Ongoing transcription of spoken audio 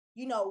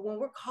when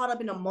we're caught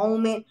up in a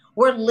moment,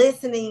 we're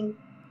listening,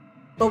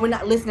 but we're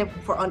not listening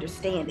for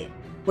understanding.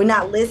 We're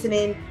not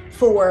listening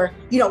for,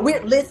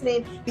 we're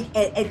listening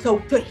and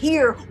to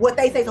hear what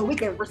they say so we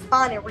can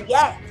respond and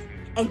react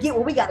and get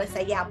what we got to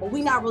say out, but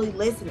we're not really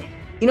listening.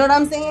 You know what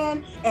I'm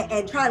saying?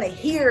 And trying to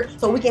hear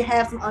so we can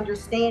have some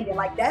understanding.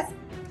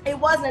 It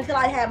wasn't until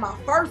I had my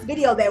first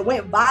video that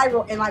went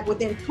viral, and like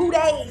within 2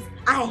 days,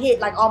 I had hit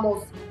like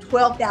almost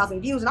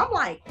 12,000 views. And I'm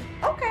like,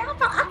 okay,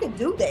 I can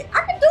do that.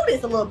 I can do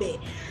this a little bit.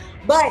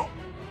 But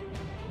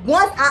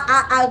once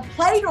I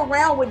played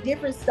around with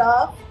different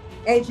stuff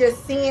and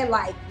just seeing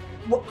like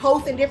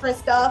posting different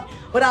stuff,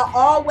 but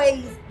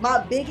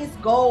my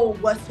biggest goal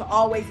was to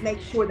always make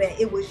sure that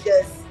it was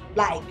just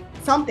like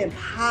something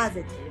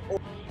positive.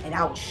 And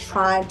I was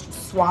trying to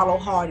swallow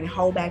hard and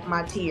hold back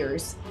my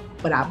tears,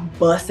 but I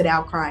busted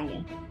out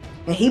crying.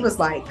 And he was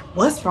like,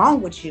 "What's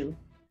wrong with you?"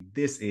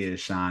 This is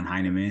Sean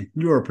Heineman,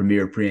 your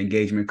premier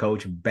pre-engagement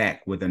coach,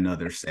 back with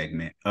another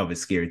segment of A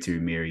Scared to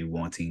Marry,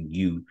 wanting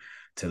you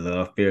to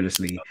love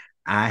fearlessly.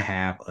 I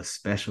have a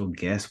special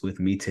guest with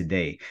me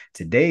today.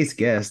 Today's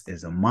guest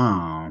is a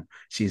mom.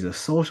 She's a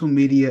social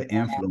media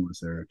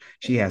influencer.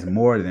 She has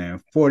more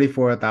than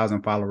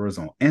 44,000 followers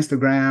on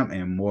Instagram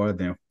and more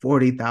than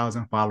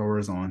 40,000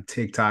 followers on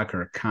TikTok.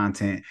 Her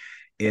content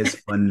is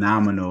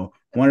phenomenal.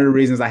 One of the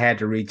reasons I had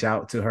to reach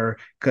out to her,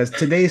 because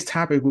today's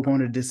topic, we're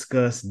going to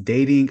discuss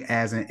dating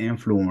as an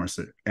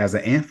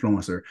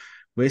influencer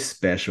with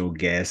special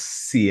guest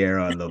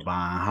Sierra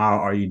Levine. How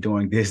are you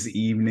doing this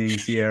evening,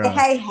 Sierra?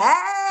 Hey, hey.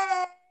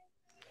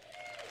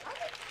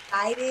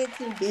 I'm excited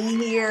to be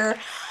here.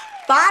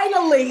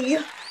 Finally,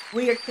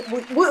 we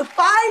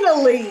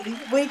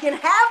can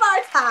have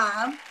our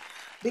time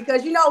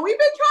because we've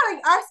been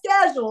trying our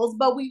schedules,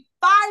 but we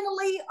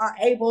finally are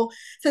able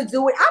to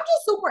do it. I'm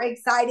just super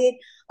excited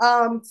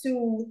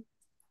to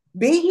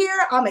be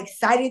here. I'm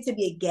excited to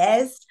be a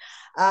guest.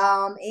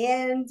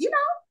 And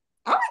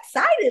I'm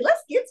excited.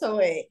 Let's get to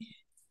it.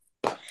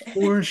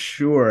 For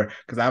sure,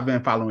 because I've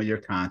been following your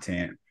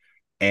content.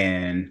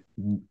 And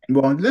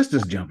well, let's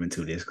just jump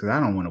into this because I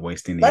don't want to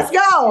waste any of Let's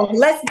go.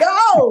 Let's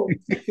go.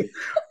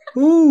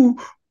 who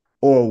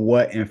or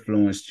what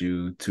influenced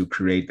you to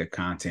create the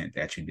content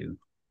that you do?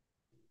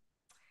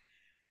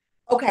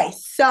 Okay,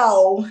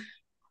 so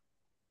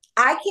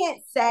I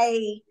can't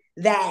say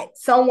that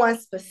someone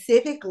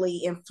specifically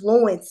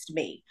influenced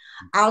me.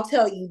 I'll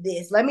tell you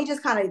this. Let me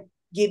just kind of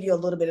give you a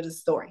little bit of the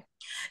story.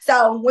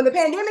 So when the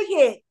pandemic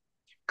hit,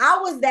 I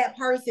was that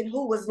person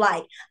who was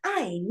like,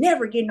 I ain't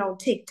never getting on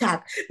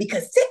TikTok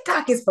because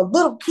TikTok is for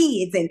little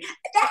kids and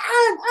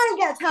I ain't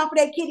got time for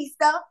that kiddie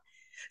stuff.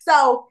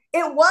 So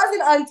it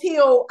wasn't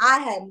until I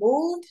had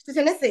moved to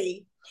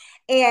Tennessee,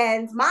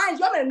 and mind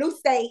you, I'm in a new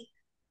state,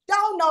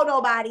 don't know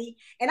nobody.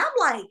 And I'm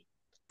like,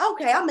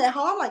 okay, I'm at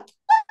home. I'm like,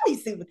 let me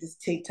see what this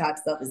TikTok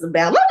stuff is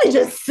about. Let me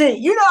just see.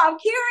 I'm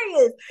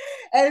curious.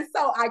 And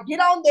so I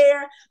get on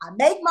there, I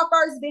make my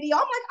first video.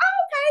 I'm like, oh,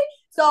 okay.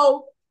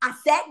 So I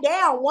sat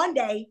down one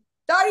day,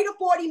 30 to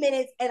 40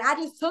 minutes, and I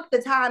just took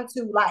the time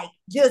to like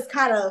just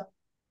kind of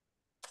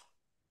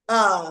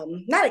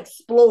not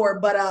explore,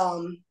 but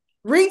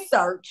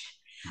research,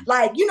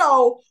 like,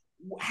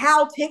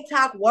 how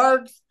TikTok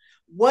works,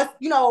 what's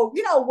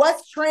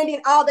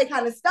trending, all that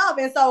kind of stuff.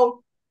 And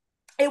so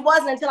it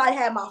wasn't until I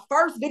had my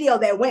first video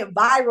that went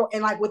viral,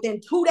 and like within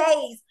 2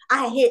 days,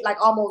 I had hit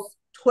like almost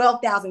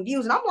 12,000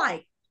 views. And I'm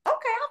like,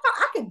 okay,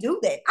 I can do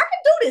that. I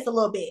can do this a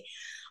little bit.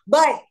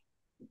 But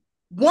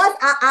once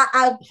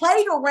I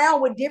played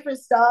around with different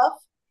stuff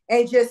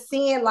and just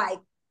seeing like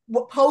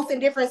posting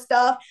different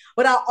stuff,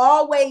 but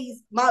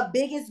my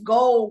biggest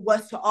goal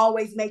was to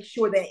always make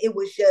sure that it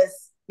was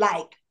just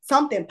like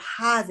something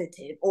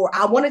positive, or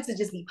I wanted to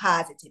just be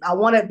positive. I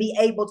want to be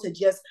able to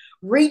just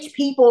reach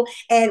people.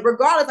 And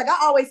regardless, like I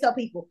always tell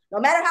people, no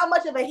matter how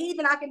much of a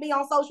heathen I can be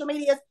on social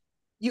media,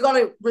 you're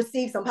going to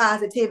receive some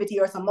positivity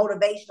or some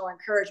motivational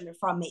encouragement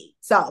from me.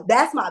 So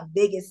that's my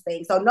biggest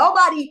thing. So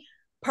nobody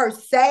per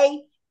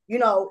se,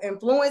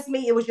 influenced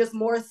me. It was just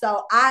more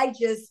so I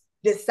just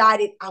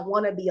decided I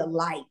want to be a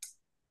light.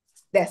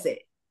 That's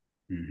it.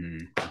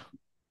 Mm-hmm.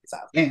 So,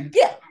 and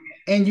yeah.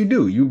 and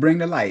you bring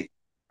the light.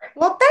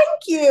 Well, thank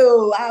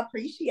you. I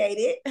appreciate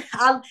it.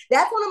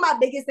 That's one of my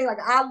biggest things.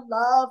 Like I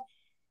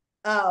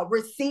love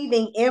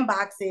receiving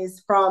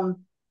inboxes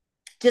from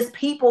just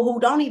people who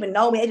don't even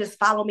know me. They just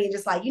follow me and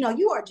just like,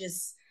 you are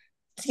just,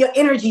 your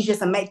energy is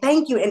just amazing.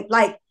 Thank you. And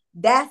like,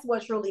 that's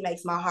what truly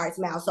makes my heart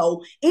smile.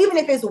 So even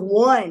if it's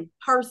one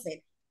person,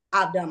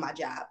 I've done my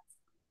job.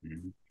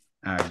 Mm-hmm.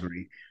 I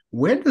agree.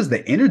 Where does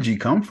the energy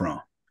come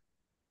from?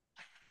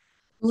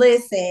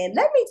 Listen,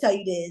 let me tell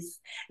you this.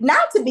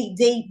 Not to be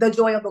deep, the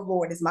joy of the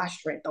Lord is my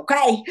strength,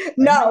 okay?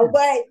 No, Amen.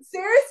 but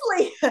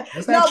seriously, Let's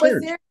have no, but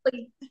church.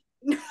 seriously,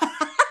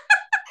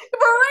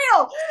 for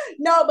real.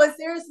 No, but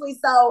seriously,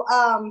 so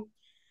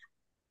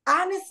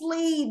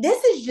honestly,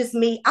 this is just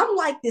me. I'm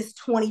like this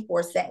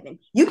 24/7.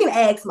 You can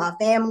ask my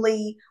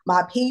family,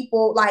 my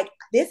people, like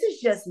this is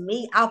just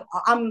me.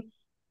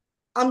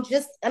 I'm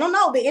just, I don't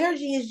know, the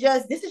energy is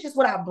just, this is just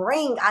what I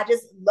bring. I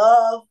just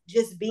love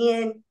just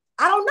being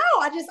I don't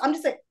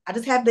know. I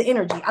just have the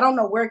energy. I don't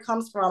know where it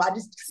comes from.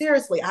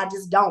 Seriously, I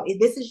just don't.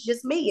 This is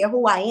just me and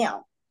who I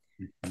am.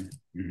 Mm-hmm.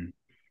 Mm-hmm.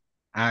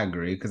 I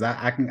agree because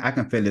I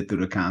can feel it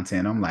through the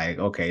content. I'm like,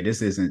 okay,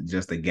 this isn't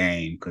just a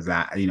game because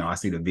I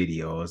see the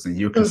videos and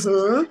you're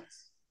consistent. Mm-hmm.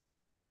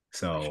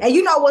 So And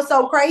you know what's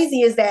so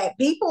crazy is that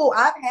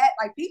I've had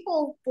like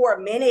people for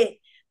a minute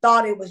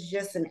thought it was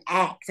just an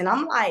act. And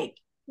I'm like,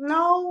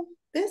 no,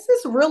 this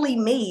is really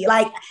me.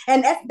 Like,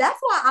 and that's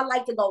why I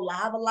like to go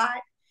live a lot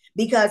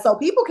because so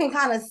people can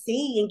kind of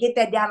see and get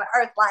that down to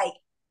earth. Like,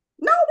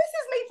 no, this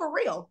is me for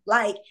real.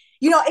 Like,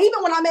 even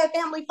when I'm at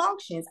family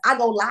functions, I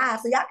go live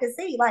so y'all can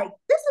see, like,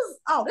 this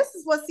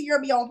is what Sierra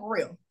be on for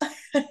real.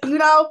 you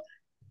know?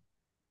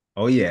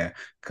 oh yeah,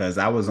 because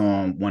I was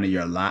on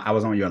I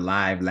was on your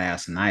live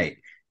last night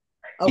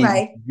and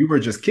Okay. you were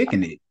just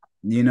kicking it,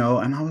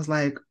 and I was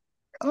like,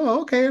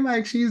 oh, okay,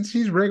 like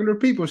she's regular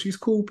people, she's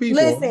cool people.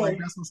 I'm like, Listen,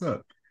 that's what's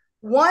up.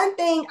 one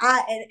thing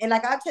and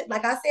like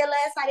like I said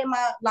last night in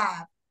my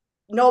live,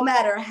 no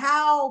matter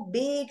how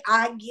big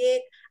I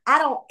get, I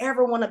don't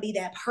ever want to be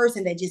that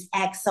person that just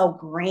acts so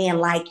grand,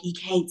 like you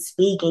can't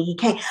speak and you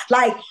can't.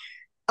 Like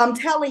I'm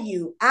telling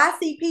you, I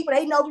see people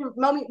they know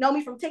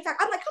me from TikTok.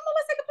 I'm like, come on,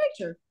 let's take a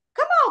picture.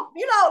 Come on,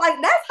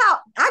 like that's how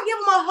I give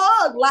them a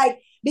hug,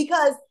 like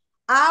because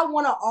I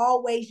want to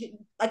always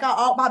like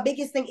my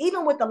biggest thing,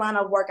 even with the line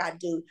of work I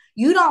do,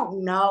 you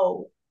don't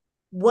know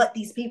what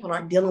these people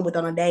are dealing with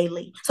on a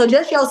daily. So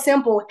just your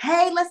simple,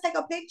 hey, let's take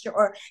a picture,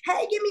 or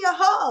hey, give me a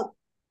hug.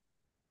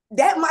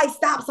 That might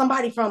stop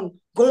somebody from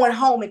going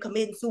home and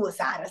committing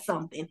suicide or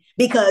something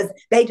because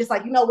they just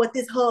like, what,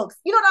 this hugs.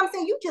 You know what I'm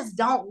saying? You just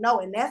don't know.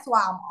 And that's why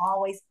I'm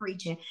always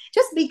preaching.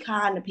 Just be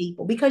kind to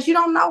people because you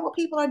don't know what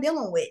people are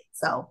dealing with.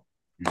 So,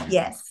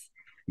 yes.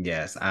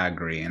 Yes, I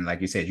agree. And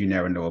like you said, you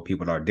never know what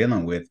people are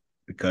dealing with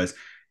because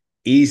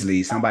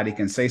easily somebody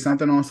can say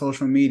something on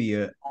social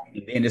media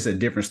and it's a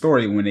different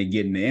story when they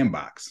get in the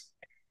inbox.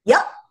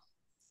 Yep.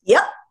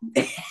 Yep.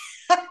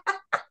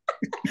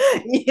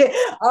 yeah.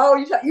 Oh,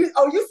 you slide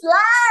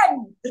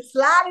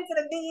into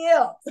the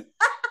DMs.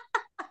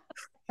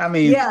 I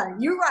mean, yeah,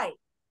 you're right.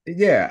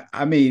 Yeah,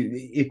 I mean,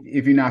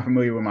 if you're not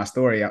familiar with my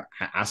story,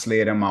 I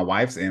slid in my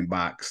wife's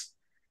inbox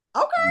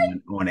Okay.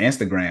 on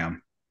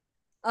Instagram,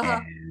 Uh-huh.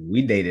 and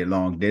we dated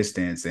long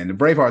distance. And the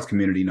Bravehearts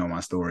community know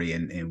my story,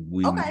 and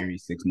we Okay.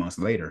 married 6 months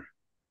later.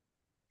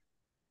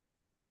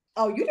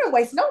 Oh, you didn't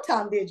waste no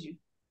time, did you?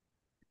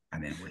 I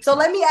didn't waste So no.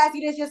 let me ask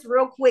you this just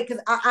real quick,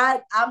 because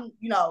I'm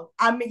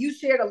I mean you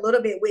shared a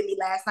little bit with me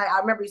last night. I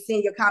remember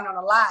seeing your comment on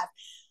the live.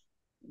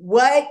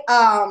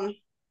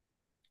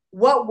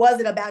 What was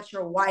it about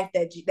your wife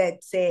that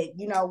said,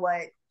 you know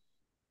what,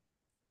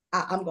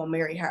 I'm gonna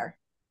marry her?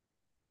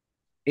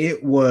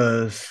 It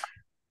was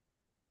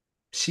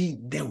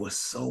there was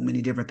so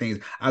many different things.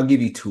 I'll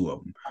give you two of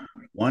them.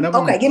 One of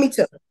them, Okay, give me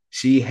two.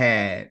 she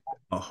had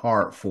a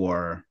heart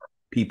for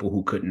people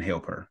who couldn't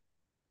help her.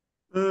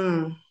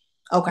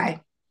 Okay.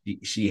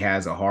 She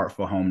has a heart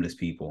for homeless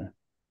people.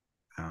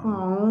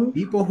 Oh.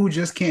 People who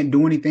just can't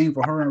do anything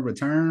for her in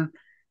return,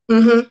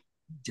 Mm-hmm.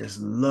 just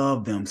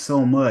love them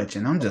so much.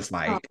 And I'm just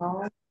like,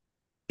 Oh.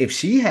 if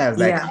she has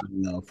that Yeah. kind of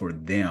love for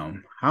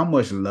them, how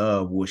much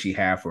love will she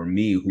have for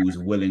me who's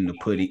willing to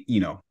put it,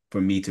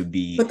 for me to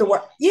be, Put the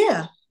work.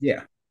 Yeah.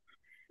 yeah,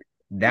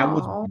 that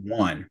was Oh.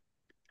 one.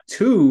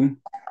 Two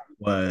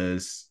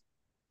was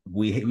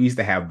we used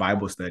to have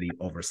Bible study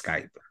over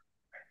Skype.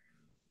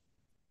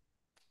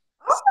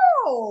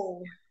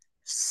 Oh.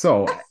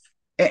 So,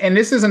 and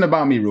this isn't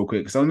about me real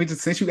quick. So let me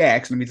just, since you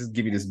asked, let me just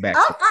give you this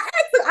backstory.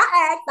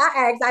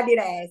 I did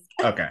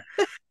ask. Okay.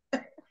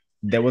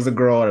 There was a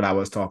girl that I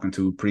was talking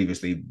to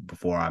previously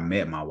before I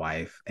met my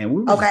wife, and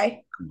we were just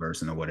Okay.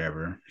 conversing or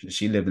whatever.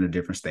 She lived in a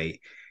different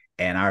state.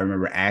 And I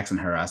remember asking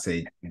her, I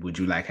said, would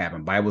you like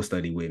having Bible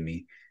study with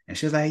me? And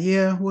she's like,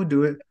 yeah, we'll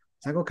do it.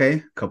 It's like, okay.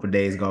 A couple of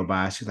days go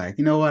by. She's like,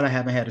 you know what? I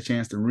haven't had a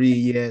chance to read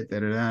yet.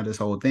 This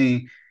whole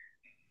thing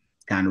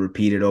kind of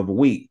repeated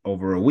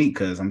over a week,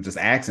 because I'm just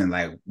asking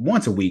like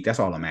once a week. That's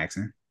all I'm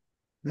asking.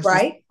 Let's just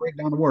Right. break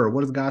down the word.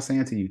 What is God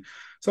saying to you?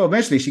 So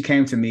eventually she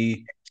came to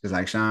me. She's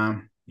like,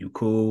 Sean, you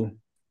cool.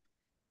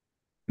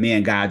 Me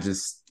and God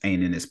just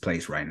ain't in this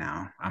place right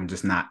now. I'm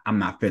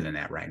not feeling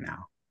that right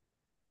now.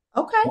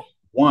 Okay.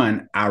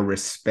 One, I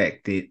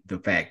respected the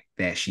fact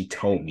that she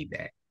told me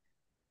that,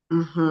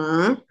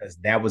 Mm-hmm. because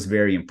that was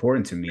very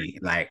important to me.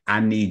 Like, I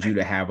need you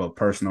to have a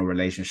personal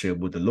relationship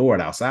with the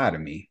Lord outside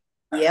of me.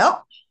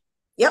 Yep.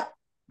 Yep.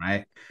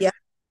 Right. Yep.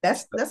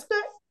 So, That's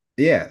good.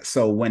 yeah.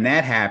 So when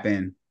that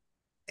happened,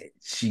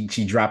 she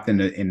dropped in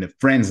the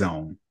friend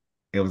zone.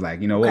 It was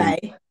like, you know what,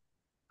 Okay.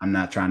 I'm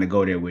not trying to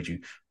go there with you.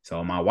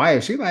 So my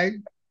wife, she like,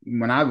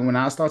 when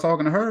I start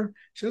talking to her,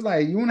 she was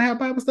like, you want to have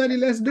Bible study?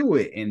 Let's do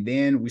it. And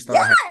then we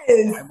started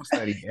having Yes. Bible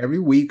study every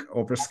week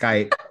over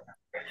Skype.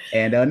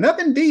 And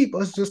nothing deep.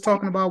 Us just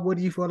talking about what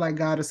do you feel like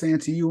God is saying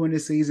to you in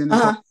this season.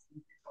 Uh-huh.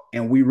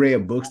 And we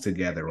read books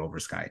together over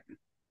Skype.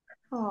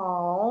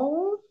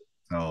 Oh.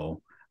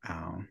 So,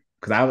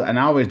 because I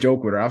always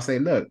joke with her. I'll say,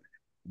 look,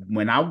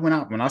 when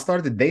I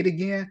started to date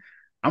again,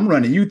 I'm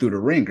running you through the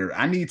ringer.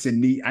 I need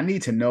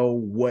to know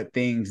what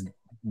things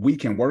we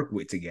can work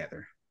with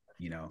together,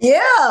 you know.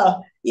 Yeah.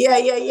 Yeah,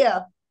 yeah, yeah.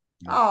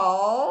 Yeah.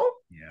 Oh,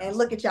 Yeah. and So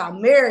look at y'all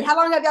married. How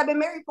long have y'all been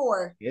married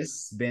for?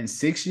 it's been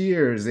 6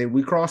 years.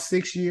 We crossed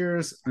 6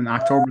 years in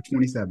October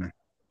 27th.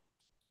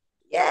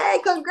 Yay,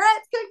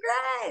 congrats,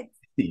 congrats.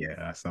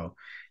 Yeah. So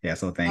yeah,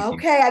 so thank you.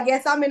 Okay, I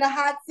guess I'm in a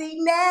hot seat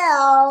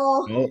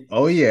now.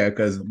 Oh yeah,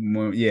 because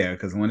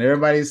when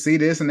everybody see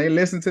this and they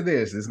listen to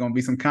this, there's gonna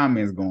be some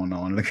comments going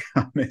on in the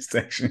comment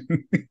section.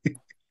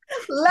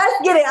 Let's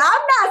get it.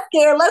 I'm not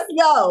scared. Let's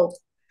go.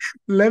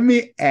 Let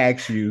me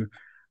ask you,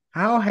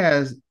 how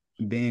has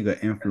being an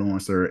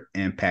influencer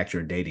impact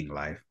your dating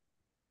life?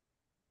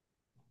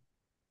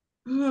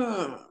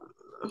 Hmm.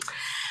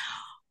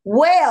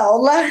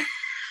 Well,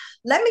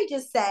 let me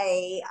just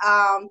say,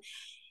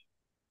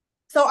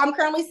 so I'm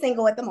currently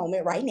single at the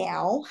moment right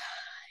now.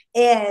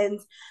 And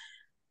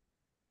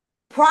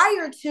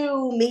prior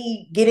to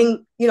me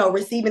getting,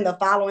 receiving the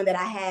following that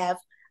I have,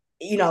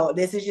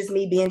 this is just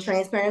me being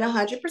transparent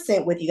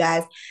 100% with you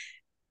guys.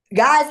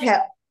 Guys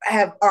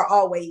are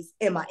always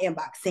in my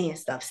inbox saying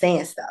stuff.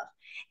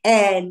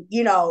 And,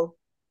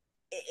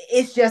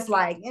 it's just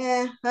like,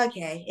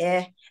 okay,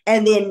 yeah.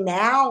 And then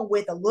now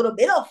with a little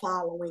bit of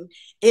following,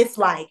 it's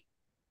like,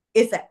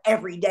 it's an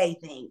everyday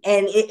thing.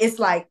 And it's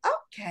like,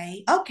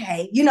 okay,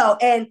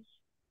 and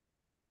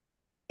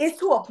it's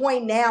to a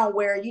point now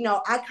where,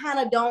 I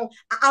kind of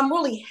I'm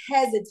really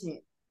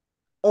hesitant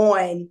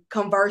on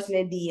conversing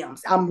in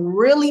DMs. I'm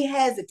really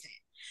hesitant.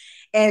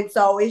 And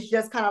so it's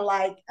just kind of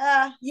like,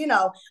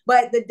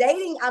 but the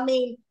dating, I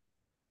mean,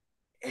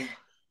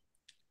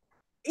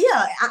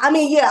 yeah,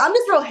 yeah, I'm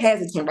just real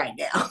hesitant right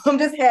now. I'm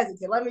just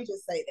hesitant. Let me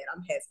just say that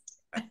I'm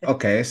hesitant.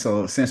 Okay,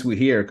 so since we're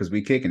here, because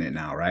we're kicking it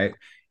now, right?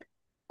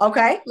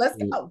 Okay, let's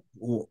go.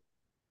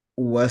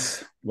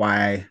 What's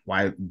why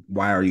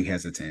are you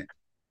hesitant?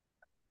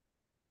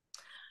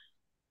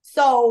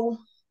 So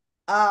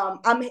I'm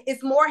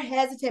it's more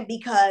hesitant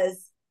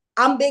because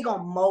I'm big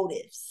on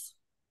motives.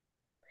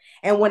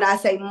 And when I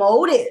say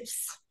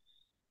motives,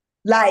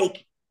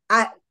 like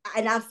I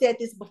and I've said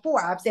this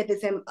before. I said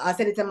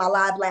it in my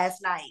live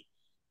last night.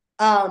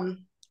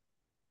 Um,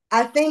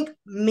 I think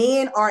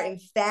men are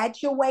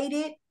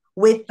infatuated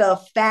with the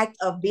fact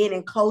of being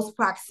in close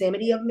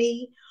proximity of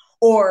me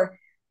or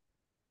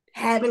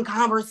having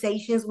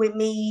conversations with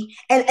me.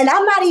 And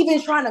I'm not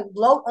even trying to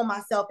gloat on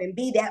myself and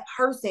be that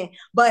person,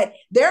 but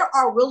there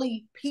are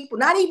really people,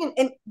 not even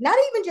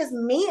just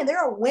men, there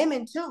are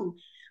women too.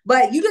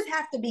 But you just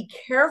have to be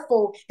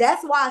careful.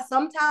 That's why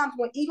sometimes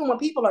even when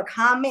people are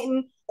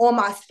commenting on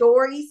my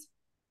stories,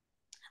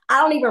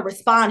 I don't even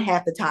respond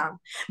half the time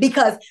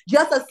because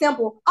just a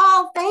simple,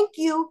 oh, thank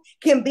you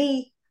can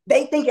be,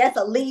 they think that's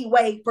a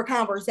leeway for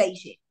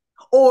conversation.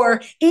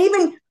 Or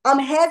even I'm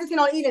hesitant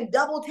on even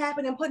double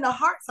tapping and putting a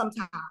heart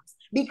sometimes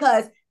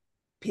because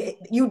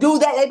you do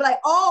that, they be like,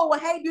 oh, well,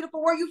 hey,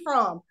 beautiful, where you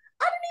from?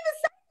 I didn't even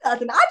say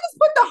nothing. I just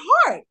put the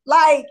heart.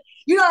 Like,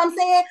 you know what I'm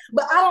saying?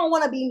 But I don't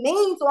want to be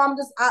mean. So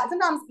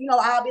sometimes,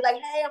 I'll be like,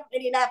 hey, I'm from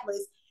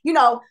Indianapolis,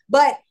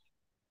 but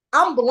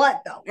I'm blunt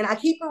though, and I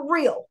keep it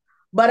real.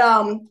 But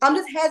I'm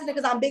just hesitant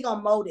because I'm big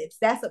on motives.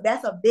 That's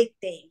a big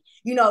thing.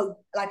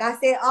 Like I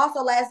said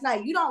also last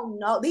night, you don't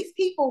know. These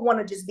people want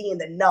to just be in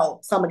the know.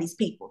 Some of these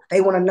people,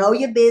 they want to know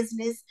your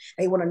business.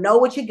 They want to know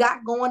what you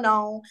got going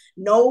on,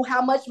 know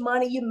how much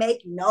money you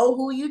make, know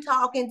who you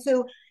talking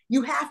to.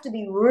 You have to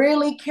be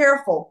really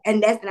careful.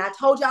 And I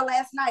told y'all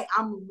last night,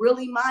 I'm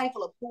really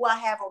mindful of who I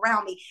have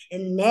around me.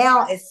 And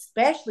now,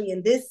 especially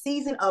in this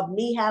season of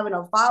me having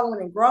a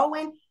following and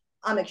growing,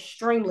 I'm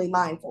extremely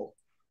mindful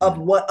of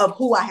Mm.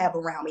 who I have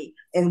around me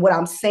and what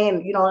I'm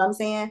saying. You know what I'm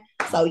saying?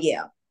 So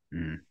yeah.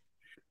 Mm.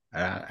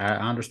 I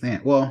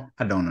understand. Well,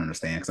 I don't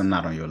understand because I'm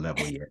not on your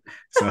level yet.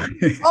 So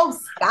Oh,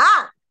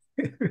 stop.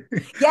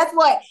 Guess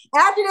what?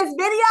 After this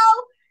video,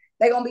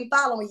 they're gonna be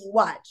following you.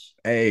 Watch.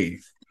 hey,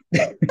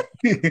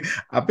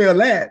 I feel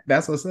that.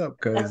 That's what's up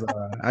because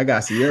I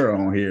got Sierra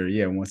on here.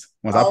 Yeah, once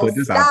I Oh, put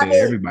this out stop there,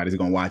 it. everybody's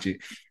gonna watch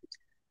it.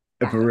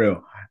 For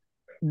real.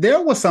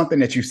 There was something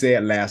that you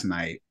said last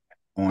night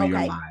on your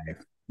Okay.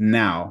 live.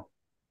 Now,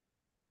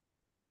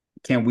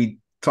 can we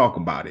talk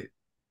about it?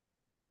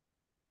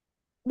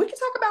 We can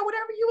talk about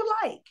whatever you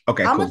would like.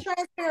 Okay, I'm a cool.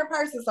 transparent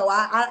person, so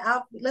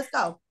I let's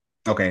go.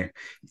 Okay.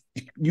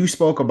 You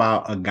spoke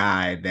about a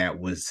guy that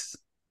was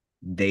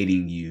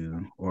dating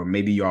you, or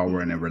maybe y'all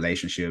were in a Mm-hmm.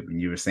 relationship and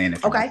you were saying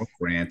that your Okay.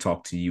 girlfriend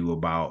talked to you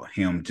about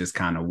him just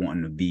kind of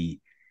wanting to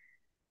be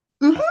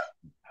Mm-hmm.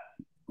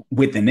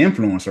 with an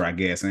influencer, I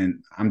guess.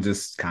 And I'm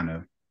just kind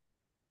of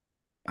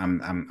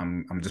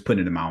I'm just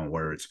putting it in my own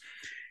words.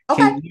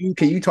 Okay.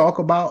 Can you talk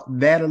about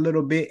that a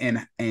little bit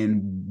and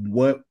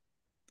what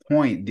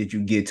point did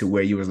you get to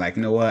where you was like,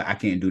 you know what, I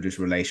can't do this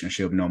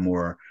relationship no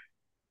more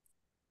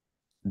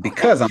Okay.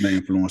 because I'm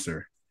an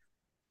influencer?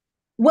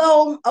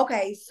 Well,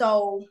 okay,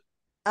 so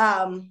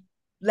um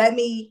let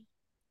me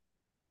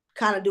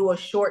kind of do a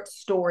short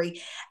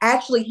story.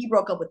 Actually, he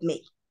broke up with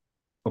me.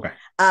 Okay.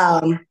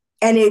 Um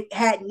And it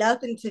had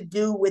nothing to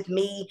do with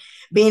me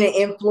being an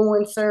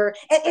influencer.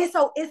 And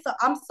so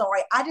I'm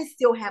sorry, I just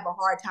still have a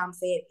hard time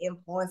saying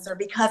influencer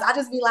because I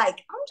just be like,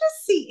 I'm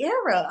just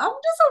Sierra. I'm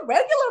just a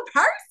regular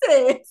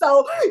person.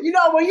 So,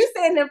 when you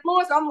say an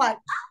influencer, I'm like,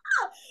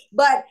 ah.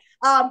 But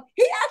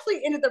he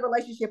actually ended the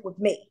relationship with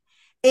me.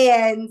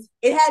 And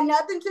it had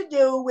nothing to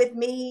do with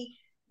me,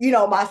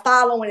 my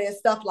following and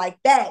stuff like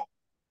that.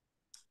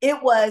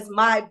 It was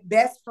my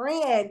best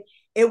friend.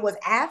 It was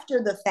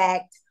after the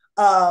fact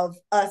of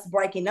us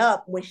breaking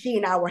up when she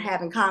and I were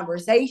having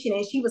conversation,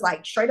 and she was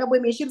like straight up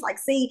with me. She was like,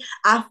 see,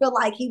 I feel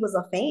like he was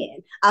a fan.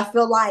 I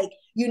feel like,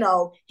 he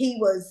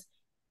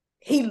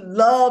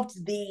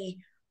loved the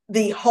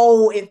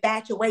whole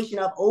infatuation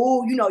of,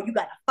 oh, you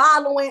got a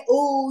following.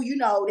 Oh,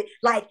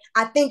 like,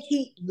 I think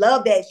he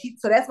loved that.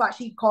 So that's why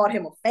she called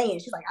him a fan.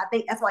 She's like, I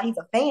think that's why he's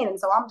a fan. And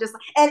so I'm just,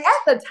 and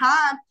at the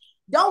time,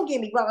 don't get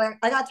me wrong,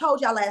 like I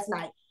told y'all last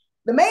night,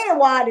 the man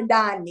wanted and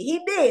dined me. He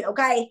did,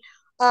 okay?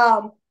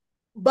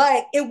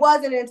 But it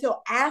wasn't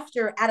until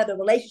after, out of the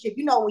relationship,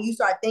 when you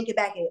start thinking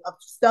back of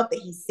stuff that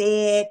he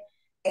said,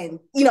 and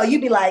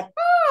you'd be like,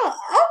 oh,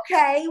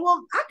 okay,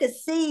 well, I could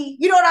see,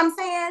 you know what I'm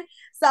saying?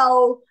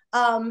 So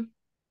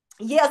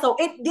yeah, so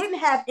it didn't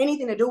have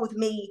anything to do with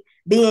me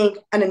being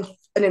an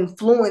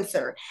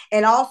influencer.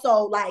 And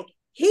also, like,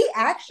 he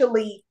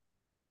actually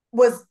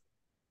was,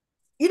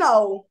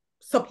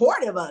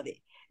 supportive of it.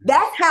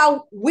 That's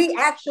how we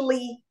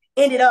actually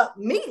ended up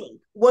meeting,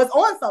 was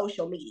on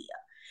social media,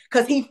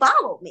 because he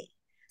followed me.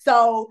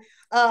 So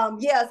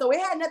yeah, so it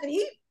had nothing.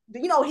 He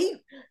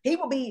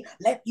will be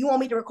like, you want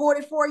me to record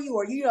it for you,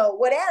 or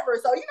whatever.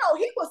 So he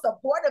was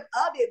supportive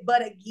of it,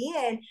 but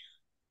again,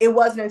 it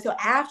wasn't until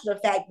after the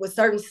fact with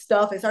certain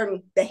stuff and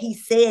certain that he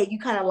said, you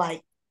kind of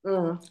like,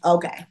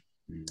 okay,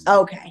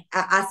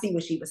 I see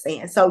what she was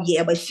saying. So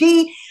yeah, but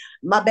she's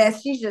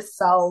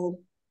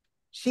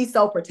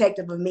so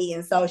protective of me,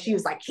 and so she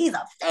was like, he's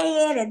a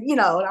fan, and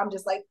and I'm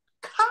just like,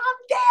 calm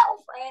down,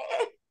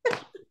 friend.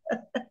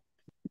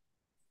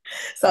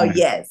 So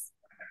yes.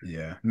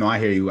 Yeah, no, I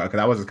hear you, because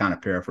I was just kind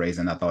of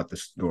paraphrasing. I thought the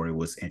story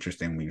was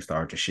interesting when you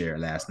started to share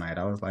last night.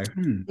 I was like,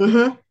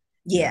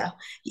 yeah.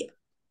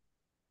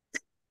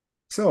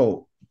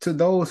 So to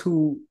those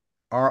who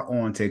are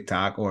on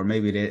TikTok, or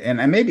maybe they,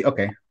 and maybe,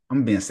 okay,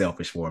 I'm being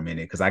selfish for a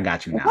minute because I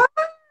got you now. What?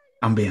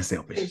 I'm being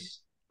selfish.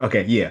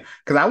 Okay, yeah,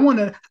 because I want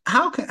to.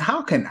 How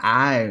can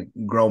I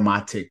grow my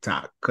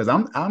TikTok? Because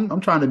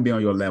I'm trying to be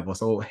on your level.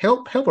 So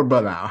help a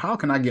brother out. How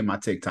can I get my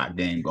TikTok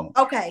game going?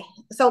 Okay,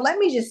 so let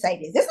me just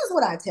say this. This is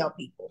what I tell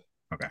people.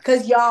 Okay.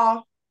 Because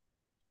y'all,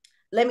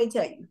 let me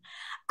tell you,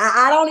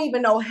 I don't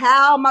even know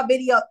how my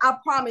video. I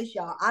promise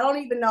y'all, I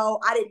don't even know.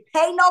 I didn't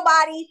pay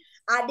nobody.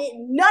 I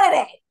didn't none of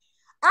that.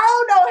 I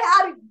don't know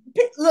how to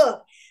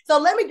look.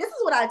 So this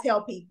is what I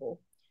tell people.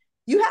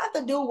 You have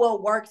to do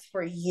what works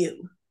for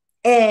you.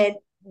 And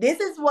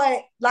this is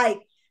what, like,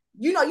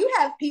 you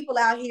have people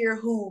out here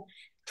who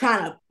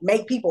trying to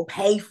make people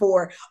pay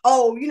for,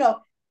 I'm just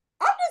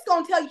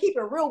going to tell you, keep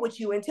it real with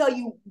you and tell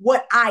you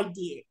what I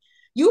did.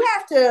 You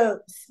have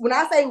to, when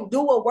I say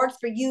do what works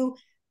for you,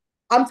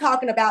 I'm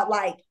talking about,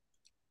 like,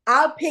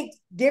 I picked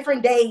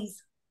different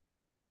days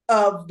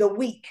of the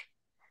week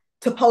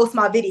to post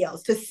my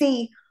videos to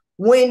see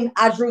when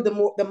I drew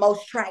the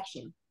most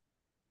traction.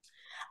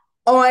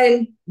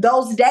 On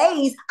those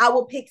days, I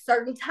will pick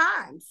certain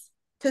times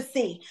to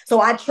see.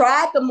 So I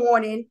tried the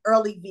morning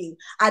early view.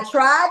 I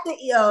tried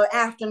the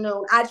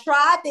afternoon. I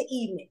tried the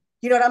evening.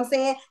 You know what I'm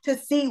saying? To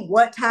see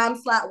what time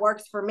slot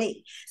works for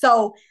me.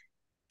 So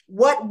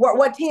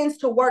what tends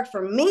to work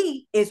for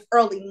me is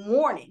early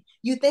morning.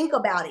 You think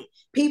about it.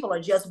 People are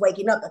just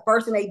waking up. The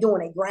first thing they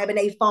doing, they grabbing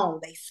their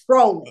phone, they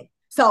scrolling.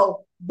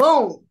 So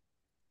boom,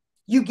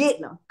 you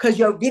getting them because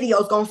your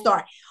video's gonna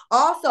start.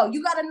 Also,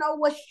 you got to know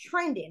what's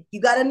trending. You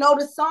got to know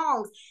the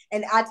songs.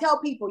 And I tell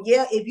people,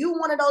 yeah, if you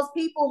one of those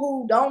people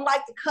who don't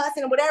like the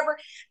cussing or whatever,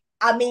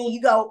 I mean,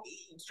 you go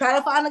try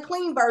to find a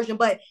clean version,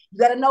 but you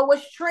got to know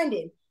what's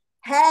trending.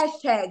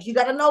 Hashtags, you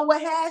got to know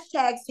what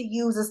hashtags to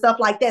use and stuff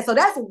like that. So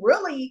that's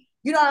really,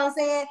 you know what I'm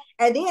saying?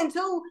 And then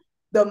too,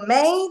 the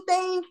main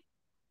thing,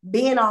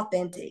 being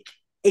authentic.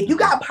 If you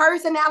got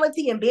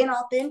personality and being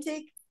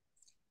authentic,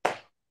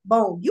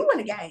 boom, you in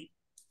the game.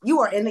 You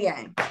are in the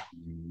game.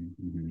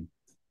 Mm-hmm.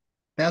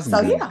 That's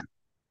so good.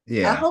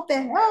 Yeah. I hope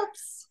that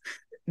helps.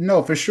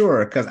 No, for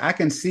sure. Because I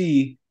can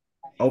see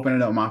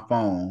opening up my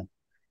phone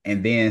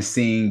and then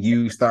seeing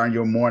you starting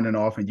your morning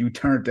off and you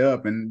turned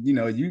up, and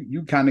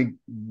you kind of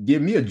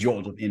give me a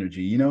jolt of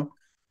energy, Yeah.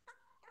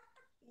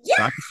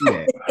 So I can see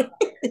that.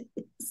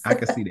 I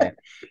can see that.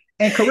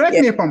 And correct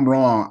me if I'm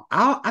wrong.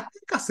 I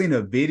think I seen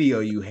a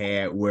video you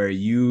had where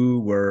you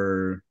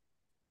were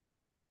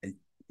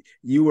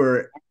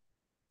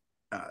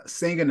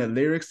singing the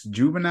lyrics to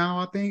Juvenile,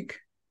 I think.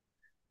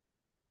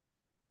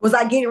 Was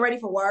I getting ready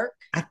for work?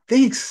 I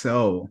think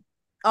so.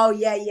 Oh,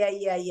 yeah.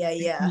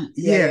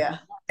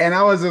 And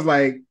I was just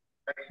like,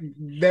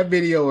 that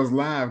video was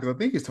live because I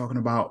think he's talking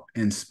about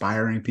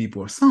inspiring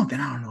people or something.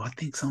 I don't know. I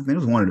think something. It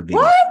was one of the videos.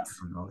 What? I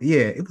don't know.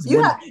 Yeah, it was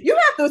one. You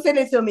have to send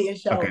it to me and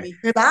show Okay. me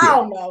because I Yeah.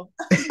 don't know.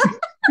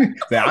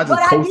 So I'll But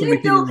just post them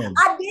and keep it rolling.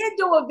 I did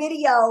do a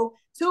video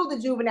to the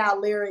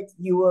Juvenile lyrics.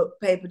 You a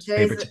paper Paper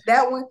chaser. ch-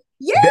 That one, that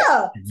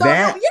yeah. So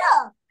that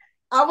yeah,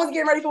 I was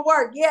getting ready for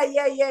work.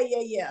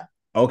 Yeah.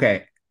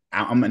 okay.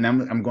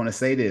 I'm going to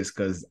say this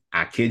because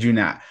I kid you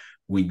not.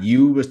 When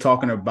you was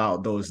talking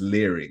about those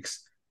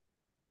lyrics,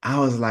 I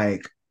was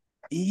like,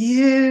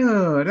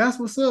 yeah, that's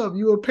what's up.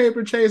 You a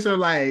paper chaser,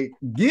 like,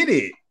 get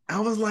it. I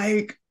was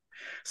like,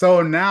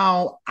 so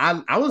now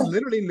I was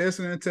literally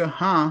listening to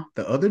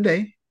the other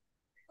day.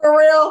 For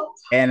real.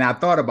 And I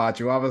thought about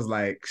you. I was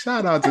like,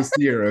 shout out to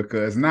Sierra,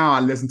 because now I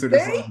listen to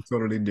this See? song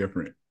totally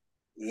different.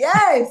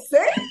 Yes.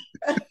 See?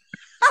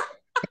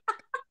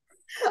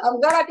 I'm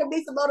glad I can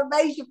be some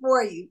motivation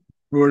for you.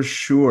 For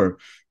sure.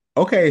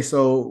 Okay,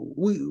 so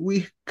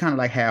we kind of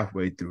like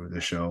halfway through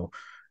the show.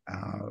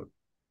 Uh,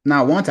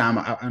 Now, one time,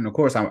 and of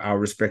course, I'll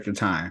respect your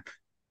time.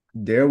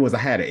 I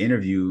had an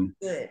interview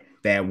Good.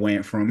 that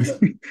went from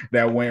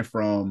that went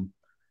from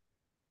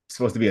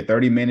supposed to be a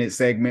 30-minute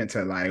segment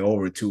to like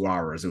over 2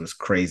 hours. It was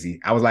crazy.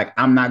 I was like,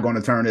 I'm not going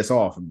to turn this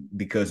off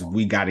because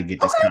we got to get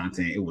this Okay.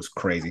 content. It was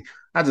crazy.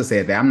 I just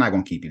said that I'm not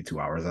going to keep you 2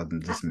 hours.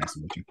 I'm just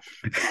messing with you.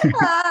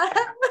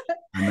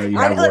 I know you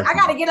have work. I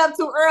got to get up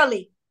too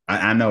early.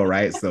 I know,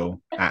 right?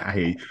 So I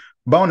hear you.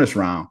 Bonus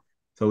round.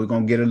 So we're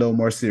going to get a little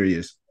more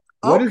serious.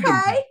 What is the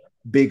Okay.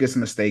 biggest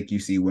mistake you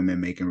see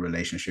women make in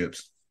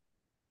relationships?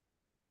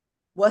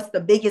 What's the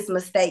biggest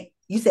mistake?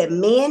 You said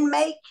men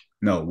make?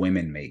 No,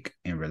 women make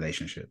in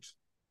relationships.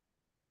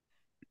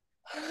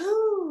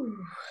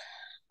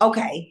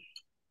 Okay.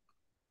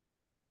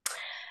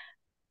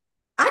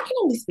 I can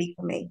only speak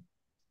for me.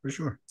 For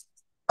sure.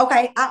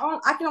 Okay,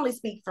 I can only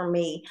speak for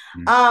me.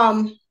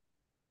 Mm-hmm.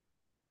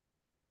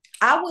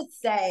 I would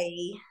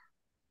say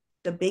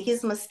the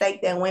biggest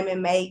mistake that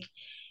women make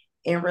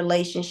in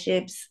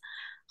relationships.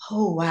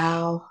 Oh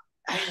wow.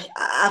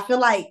 I feel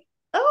like,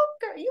 oh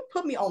girl, you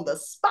put me on the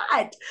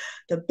spot.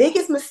 The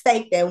biggest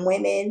mistake that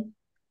women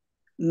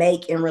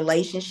make in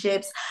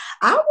relationships,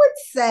 I would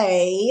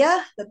say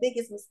the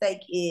biggest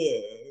mistake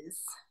is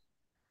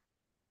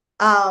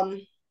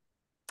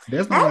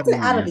There's no right or acting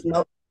wrong out of answer.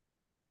 emotion.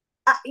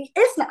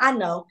 It's not, I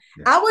know.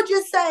 Yeah. I would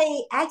just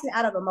say acting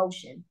out of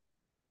emotion.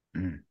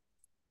 Mm-hmm.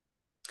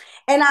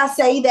 And I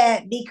say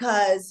that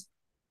because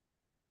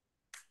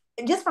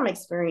just from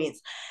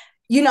experience,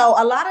 a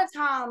lot of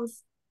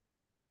times,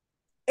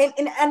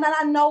 and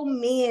I know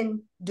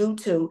men do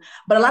too,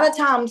 but a lot of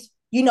times,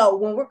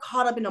 when we're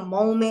caught up in a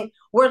moment,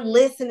 we're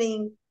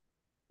listening,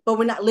 but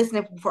we're not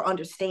listening for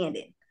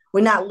understanding.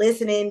 We're not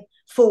listening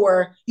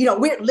for,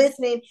 we're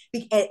listening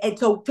and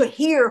to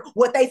hear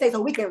what they say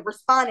so we can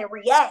respond and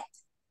react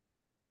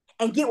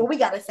and get what we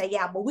got to say.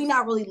 Yeah, but we're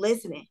not really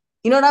listening.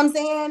 You know what I'm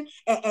saying?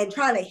 And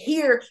trying to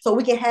hear so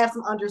we can have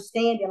some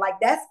understanding. Like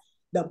that's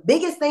the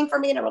biggest thing for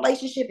me in a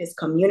relationship is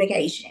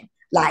communication.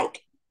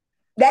 Like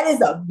that is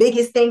the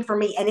biggest thing for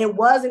me. And it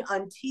wasn't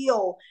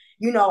until,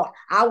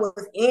 I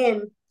was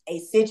in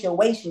a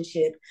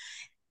situationship.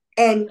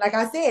 And like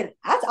I said,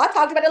 I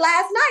talked about it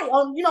last night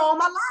on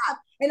my live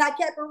and I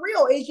kept it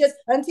real. It's just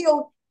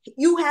until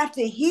you have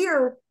to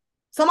hear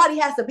somebody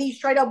has to be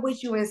straight up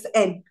with you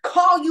and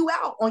call you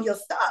out on your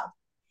stuff.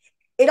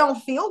 It don't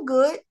feel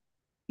good.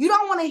 You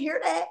don't want to hear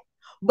that,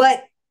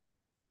 but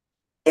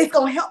it's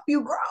going to help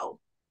you grow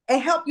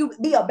and help you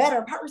be a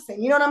better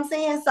person. You know what I'm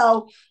saying?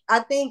 So I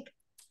think,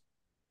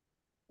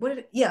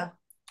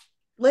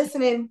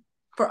 listening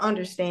for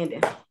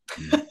understanding.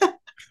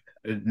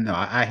 No,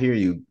 I hear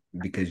you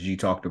because you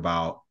talked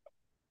about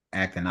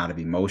acting out of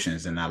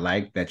emotions. And I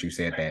like that you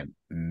said that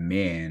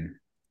men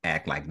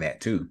act like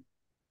that too.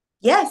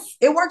 Yes,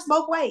 it works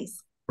both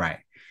ways. Right.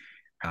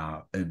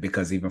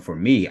 Because even for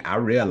me, I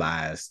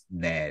realized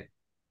that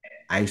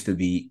I used to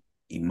be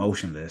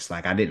emotionless.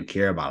 Like I didn't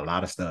care about a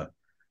lot of stuff.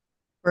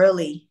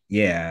 Really?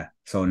 Yeah.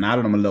 So now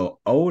that I'm a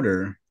little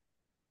older,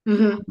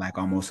 like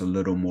almost a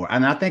little more,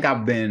 and I think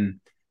I'm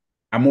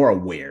more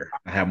aware.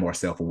 I have more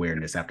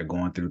self-awareness after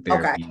going through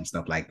therapy and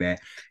stuff like that.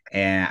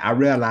 And I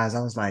realized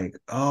I was like,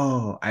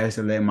 oh, I used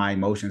to let my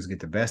emotions get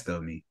the best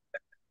of me.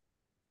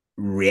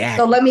 So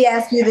React. let me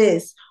ask you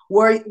this.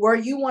 Were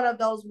you one of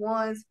those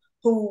ones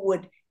who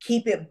would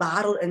keep it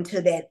bottled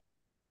until that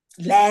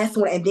last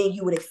one and then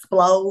you would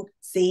explode?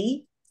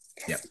 See?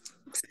 Yep.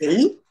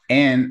 See?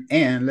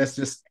 And let's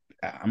just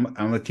I'm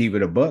gonna keep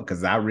it a buck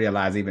because I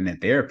realize even in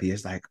therapy,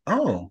 it's like,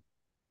 oh,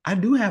 I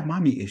do have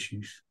mommy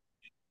issues.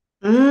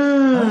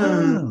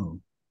 Oh.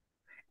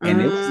 And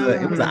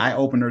it was an eye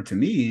opener to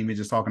me, even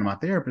just talking to my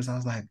therapist. I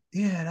was like,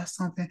 yeah, that's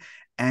something.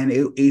 And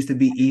it used to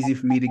be easy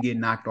for me to get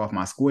knocked off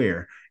my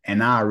square. And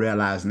now I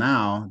realize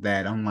now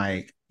that I'm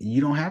like,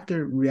 you don't have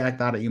to react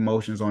out of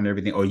emotions on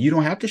everything, or you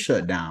don't have to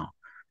shut down.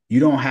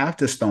 You don't have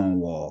to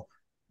stonewall.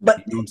 But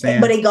You know what I'm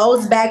saying? it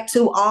goes back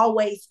to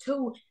always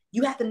too.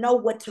 You have to know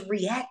what to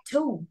react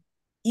to.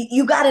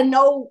 You got to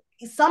know.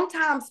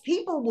 Sometimes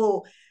people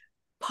will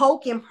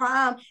poke and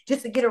prime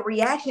just to get a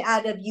reaction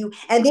out of you.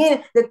 And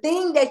then the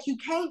thing that you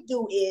can't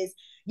do is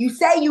you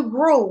say you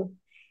grew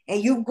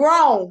and you've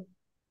grown,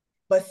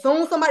 but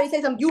soon somebody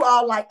says something, you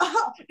all like,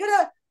 oh,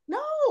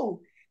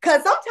 no.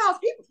 Because sometimes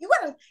people, you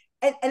gotta,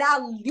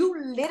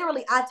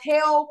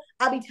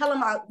 I be telling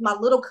my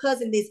little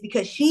cousin this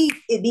because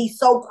it be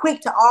so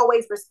quick to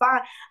always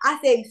respond. I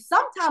say,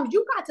 sometimes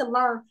you got to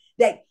learn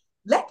that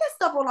let that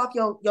stuff roll off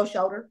your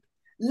shoulder.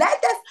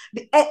 Let that,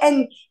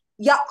 and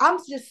y'all, I'm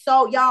just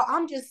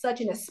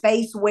such in a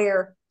space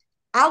where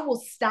I will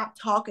stop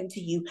talking to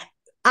you.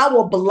 I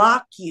will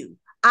block you.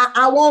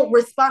 I won't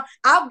respond.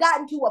 I've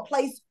gotten to a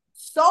place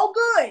so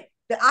good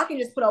that I can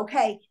just put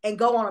okay and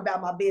go on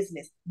about my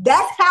business.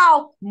 That's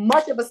how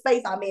much of a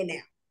space I'm in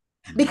now.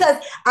 Because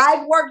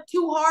I've worked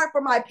too hard for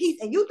my peace.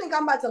 And you think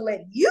I'm about to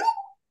let you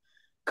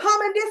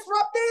come and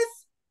disrupt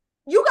this?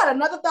 You got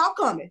another thought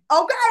coming,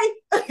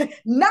 okay?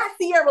 Not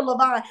Sierra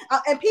Levine.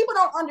 And people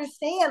don't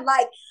understand,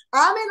 like,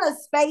 I'm in a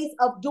space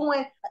of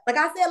doing, like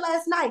I said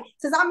last night,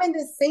 since I'm in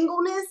this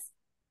singleness,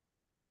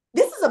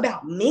 this is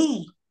about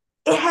me.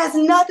 It has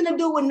nothing to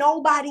do with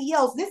nobody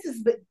else. This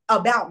is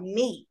about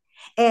me.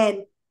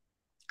 And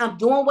I'm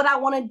doing what I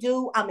want to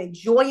do. I'm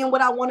enjoying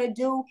what I want to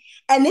do.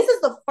 And this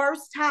is the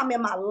first time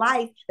in my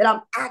life that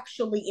I'm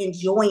actually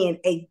enjoying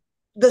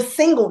the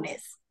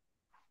singleness.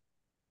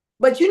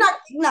 But you're not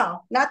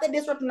that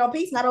disrupting no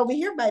peace. Not over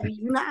here, baby.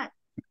 You're not.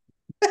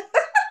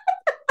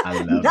 I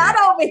love not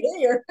it. over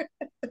here.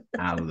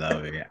 I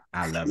love it.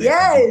 I love it.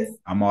 Yes.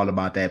 I'm all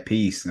about that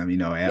peace. You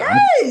know,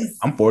 yes.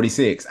 I'm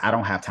 46. I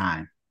don't have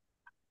time.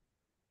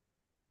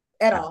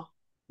 At all.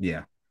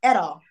 Yeah. At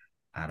all.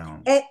 I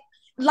don't. And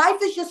life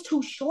is just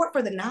too short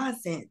for the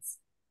nonsense.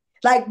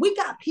 Like, we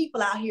got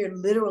people out here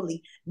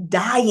literally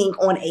dying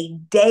on a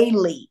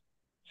daily.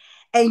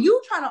 And you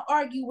trying to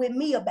argue with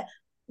me about,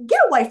 get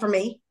away from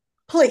me,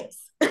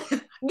 please.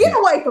 Get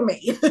away from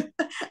me.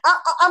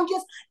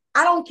 I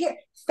don't care.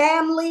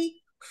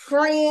 Family,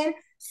 friend,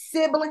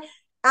 sibling.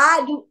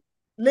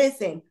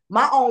 Listen,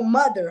 my own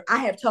mother, I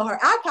have told her,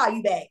 I'll call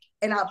you back.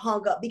 And I've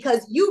hung up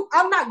because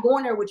I'm not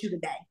going there with you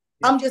today.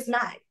 I'm just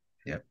not.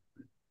 Yep.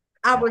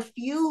 I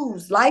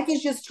refuse. Life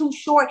is just too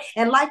short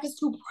and life is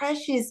too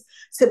precious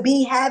to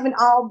be having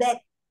all that.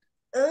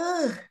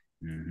 Ugh.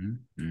 Mm-hmm.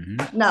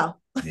 Mm-hmm. No.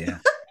 Yeah,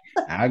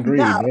 I agree.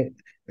 No.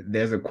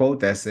 There's a quote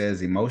that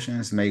says,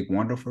 emotions make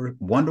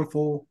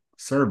wonderful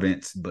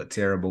servants, but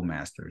terrible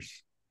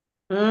masters.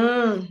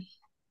 That's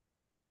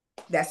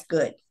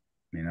good.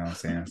 You know what I'm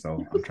saying?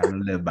 So I'm trying to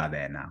live by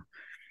that now.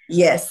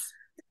 Yes.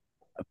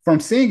 From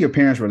seeing your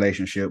parents'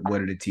 relationship, what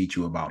did it teach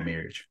you about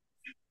marriage?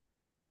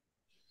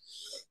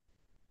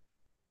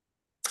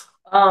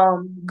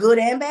 Good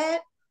and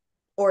bad,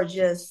 or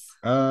just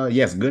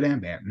yes, good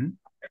and bad. Mm-hmm.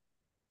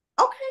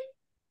 Okay.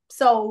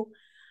 So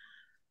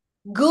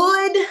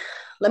good.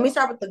 Let me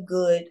start with the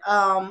good.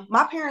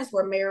 My parents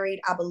were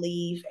married, I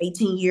believe,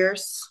 18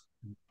 years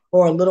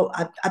or a little,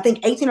 I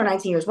think 18 or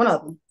 19 years, one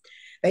of them.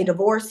 They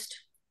divorced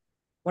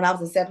when I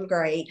was in 7th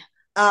grade.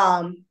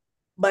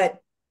 But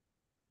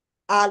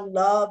I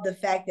love the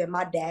fact that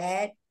my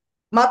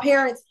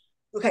parents,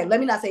 okay, let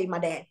me not say my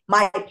dad,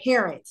 my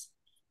parents,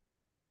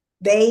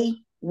 they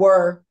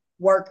were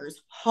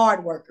workers,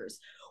 hard workers.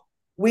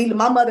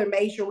 My mother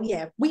made sure we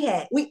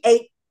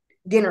ate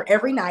dinner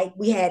every night.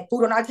 We had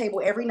food on our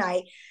table every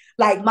night.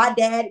 Like, my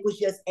dad was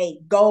just a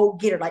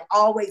go-getter, like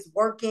always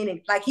working,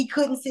 and like he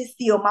couldn't sit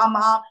still. My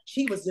mom,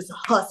 she was just a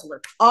hustler.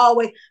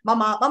 Always, my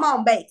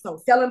mom baked, so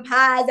selling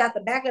pies out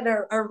the back of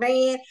her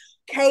van,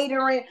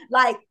 catering.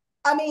 Like,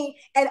 I mean,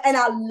 and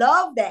I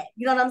love that.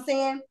 You know what I'm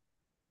saying?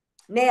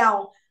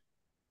 Now,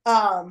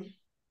 and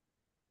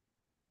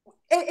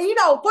you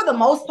know, for the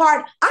most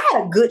part, I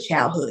had a good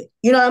childhood.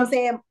 You know what I'm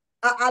saying?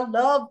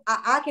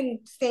 I can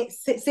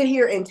sit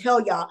here and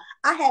tell y'all,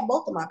 I had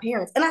both of my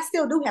parents, and I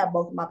still do have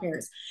both of my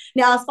parents.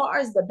 Now, as far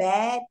as the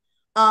bad,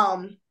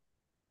 I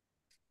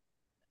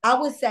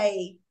would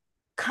say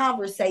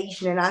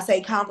conversation, and I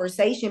say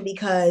conversation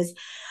because,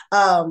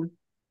 first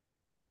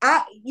of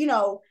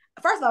all,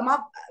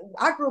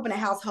 I grew up in a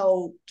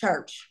household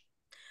church.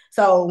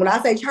 So when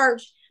I say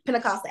church,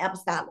 Pentecostal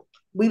Apostolic,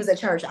 we was at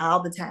church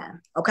all the time.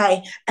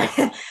 Okay,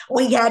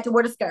 we had to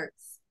wear the skirts.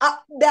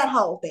 That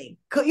whole thing.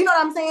 You know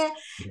what I'm saying?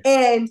 Yeah.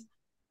 And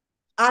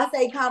I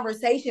say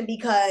conversation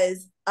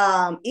because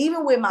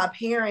even with my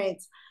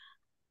parents,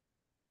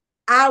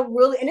 and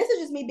this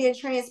is just me being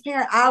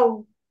transparent, I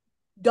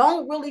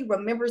don't really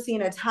remember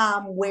seeing a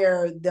time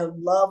where the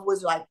love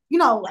was like,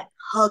 like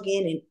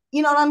hugging and,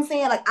 you know what I'm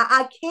saying? Like,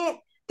 I can't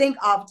think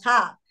off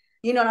top.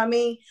 You know what I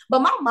mean?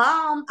 But my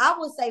mom, I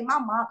would say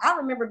I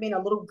remember being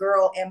a little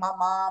girl and my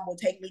mom would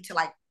take me to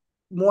like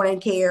morning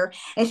care,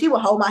 and she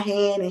would hold my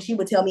hand and she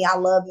would tell me I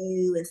love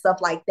you and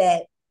stuff like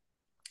that.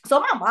 So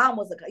my mom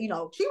was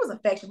she was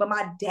affectionate, but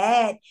my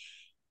dad,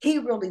 he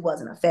really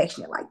wasn't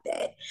affectionate like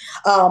that.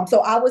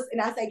 So I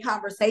say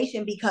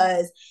conversation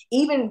because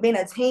even being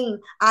a teen,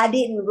 I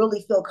didn't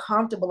really feel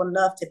comfortable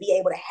enough to be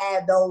able to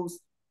have those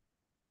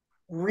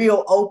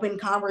real open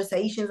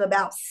conversations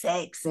about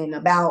sex and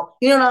about,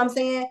 you know what I'm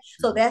saying?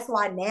 So that's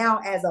why now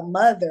as a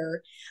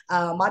mother,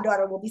 my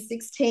daughter will be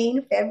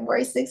 16,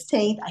 February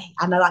 16th.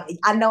 I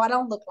know I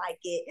don't look like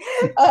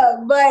it,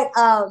 but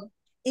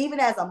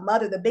even as a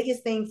mother, the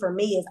biggest thing for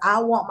me is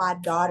I want my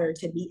daughter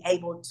to be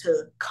able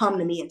to come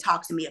to me and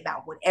talk to me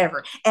about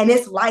whatever. And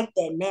it's like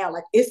that now.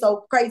 Like, it's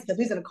so crazy because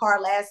we was in the car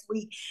last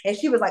week and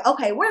she was like,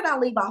 okay, where did I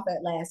leave off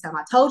at last time?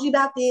 I told you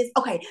about this.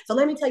 Okay, so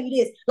let me tell you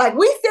this. Like,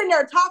 we sitting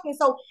there talking.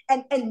 So,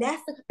 and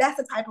that's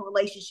the type of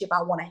relationship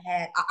I want to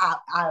have. I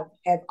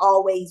have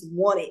always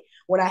wanted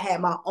when I had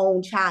my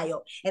own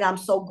child. And I'm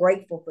so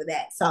grateful for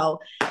that. So,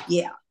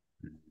 yeah.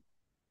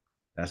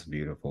 That's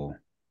beautiful.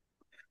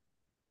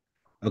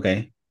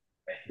 Okay.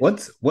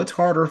 What's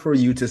harder for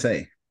you to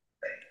say?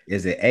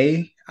 Is it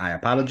A, I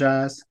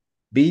apologize,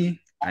 B,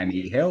 I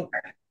need help,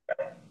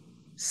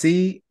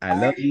 C, I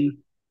love you,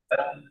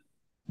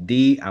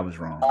 D, I was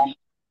wrong?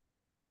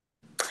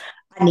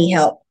 I need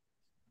help.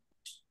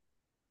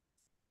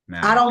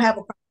 I Now, don't have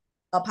a problem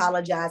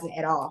apologizing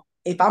at all.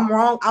 If I'm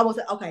wrong, I will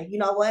say, okay, you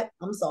know what?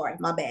 I'm sorry,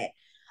 my bad.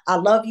 I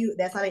love you.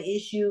 That's not an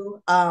issue.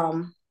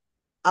 I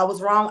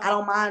was wrong. I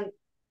don't mind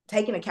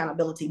taking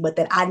accountability, but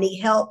that I need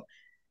help,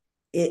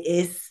 it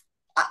is.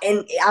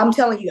 And I'm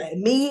telling you,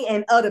 me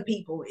and other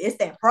people, it's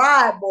that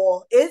pride,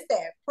 boy. It's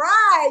that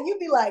pride. You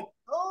be like,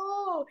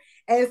 oh.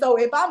 And so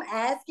if I'm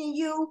asking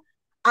you,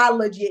 I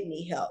legit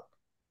need help.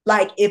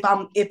 Like, if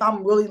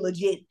I'm really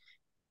legit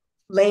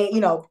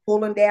laying,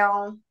 pulling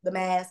down the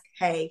mask,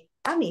 hey,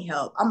 I need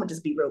help. I'm gonna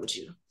just be real with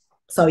you.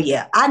 So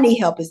yeah, I need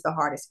help is the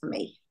hardest for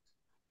me.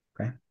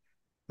 okay.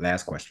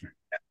 Last question.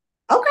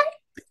 Okay.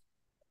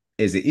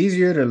 Is it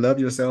easier to love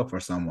yourself or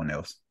someone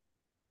else?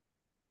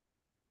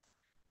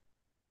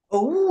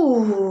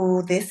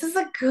 Oh, this is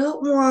a good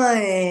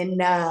one.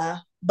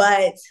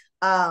 But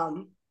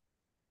I'm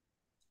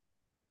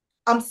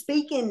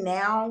speaking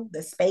now,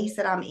 the space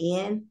that I'm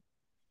in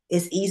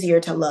is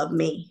easier to love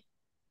me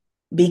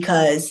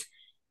because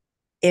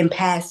in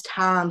past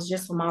times,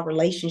 just for my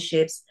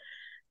relationships,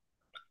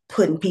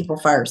 putting people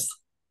first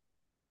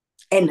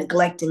and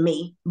neglecting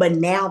me. But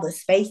now the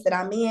space that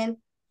I'm in,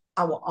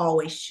 I will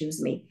always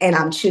choose me and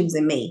I'm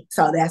choosing me.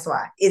 So that's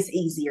why it's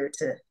easier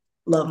to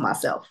love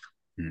myself.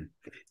 Hmm.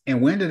 And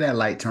when did that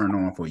light turn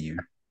on for you?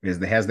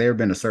 Has there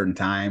been a certain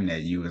time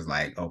that you was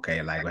like,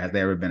 okay, like has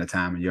there ever been a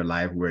time in your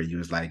life where you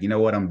was like, you know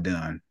what, I'm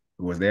done?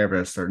 Was there ever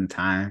a certain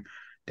time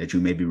that you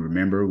maybe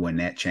remember when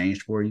that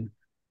changed for you?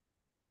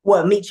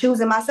 What, me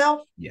choosing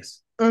myself?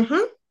 Yes.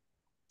 Mm-hmm.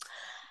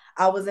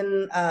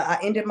 I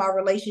ended my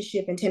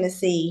relationship in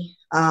Tennessee.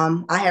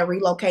 I had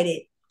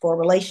relocated for a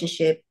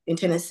relationship in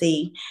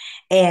Tennessee.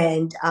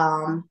 And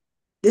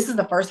this is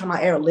the first time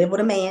I ever lived with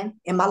a man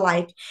in my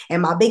life.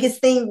 And my biggest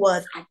thing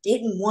was I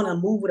didn't want to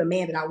move with a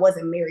man that I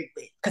wasn't married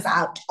with. Because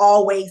I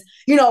always,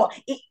 no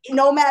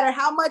matter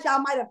how much I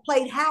might have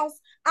played house,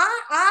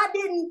 I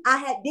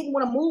didn't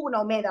want to move with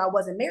no man that I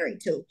wasn't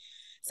married to.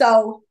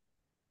 So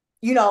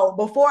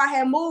before I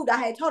had moved, I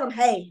had told him,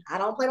 hey, I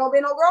don't plan on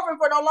being no girlfriend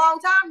for no long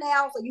time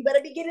now, so you better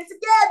be getting it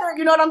together.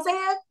 You know what I'm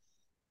saying?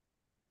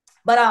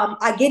 But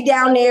I get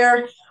down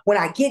there. When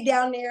I get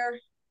down there,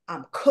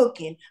 I'm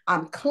cooking,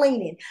 I'm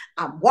cleaning,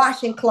 I'm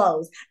washing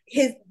clothes.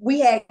 He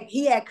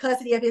had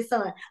custody of his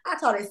son. I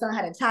taught his son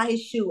how to tie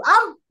his shoe.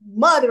 I'm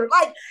mother,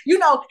 like, he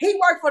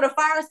worked for the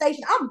fire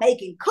station. I'm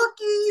baking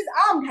cookies.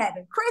 I'm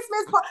having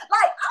Christmas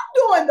like I'm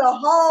doing the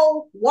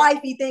whole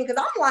wifey thing because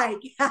I'm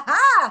like,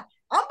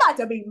 I'm about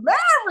to be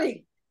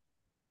married.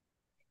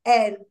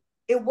 And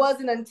it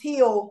wasn't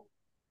until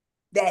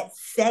that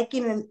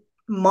second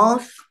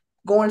month,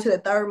 going to the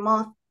third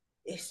month,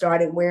 it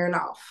started wearing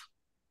off.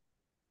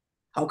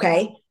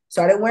 Okay.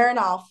 Started wearing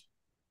off.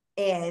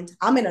 And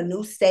I'm in a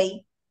new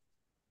state.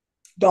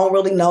 Don't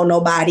really know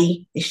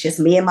nobody. It's just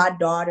me and my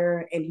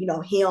daughter and,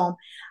 him.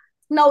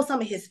 Know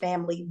some of his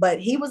family, but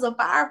he was a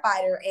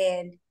firefighter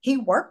and he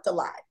worked a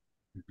lot.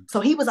 So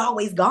he was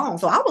always gone.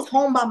 So I was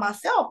home by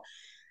myself.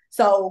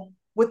 So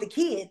with the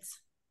kids,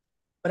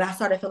 but I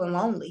started feeling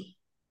lonely.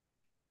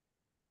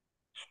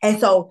 And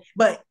so,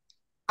 but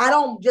I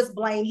don't just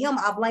blame him.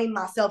 I blame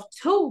myself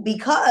too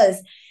because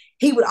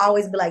he would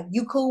always be like,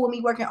 you cool with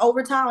me working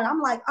overtime? And I'm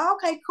like, oh,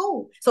 okay,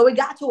 cool. So it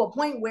got to a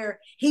point where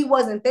he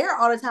wasn't there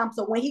all the time.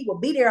 So when he would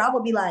be there, I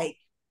would be like,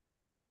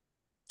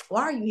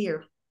 why are you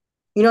here?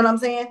 You know what I'm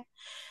saying?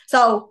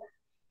 So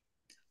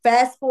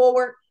fast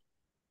forward,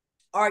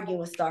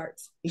 arguing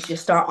starts. We should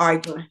start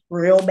arguing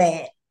real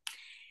bad.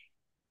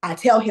 I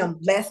tell him,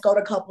 let's go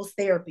to couples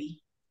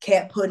therapy.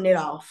 Kept putting it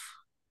off.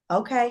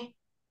 Okay.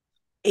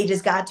 It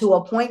just got to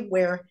a point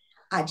where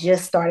I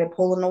just started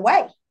pulling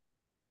away.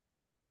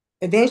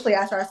 Eventually,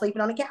 I started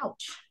sleeping on the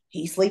couch.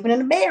 He's sleeping in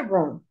the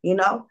bedroom.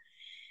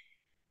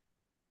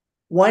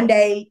 One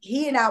day,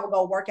 he and I would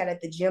go work out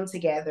at the gym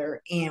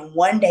together. And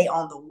one day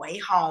on the way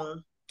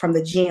home from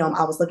the gym,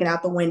 I was looking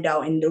out the window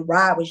and the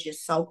ride was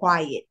just so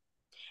quiet.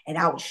 And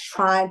I was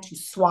trying to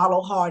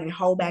swallow hard and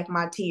hold back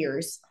my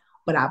tears,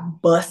 but I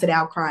busted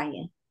out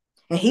crying.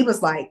 And he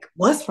was like,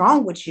 what's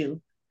wrong with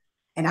you?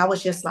 And I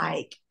was just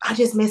like, I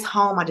just miss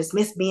home. I just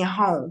miss being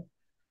home.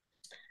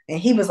 And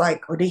he was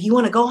like, "Oh, do you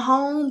want to go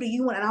home? Do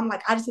you want?" And I'm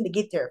like, "I just need to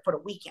get there for the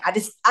weekend. I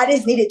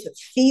just needed to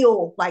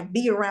feel like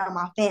be around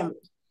my family."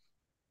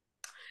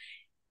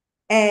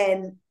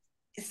 And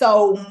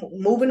so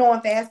moving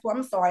on, fast forward.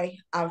 I'm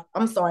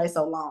sorry it's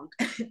so long.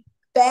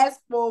 Fast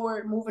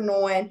forward, moving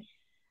on.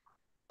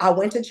 I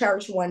went to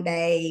church one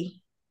day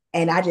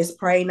and I just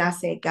prayed and I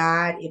said,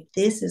 God, if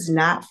this is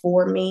not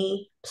for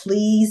me,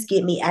 please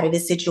get me out of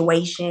this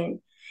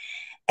situation.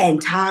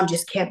 And time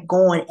just kept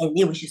going and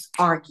it was just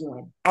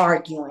arguing,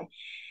 arguing.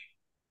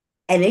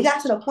 And it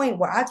got to the point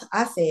where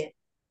I said,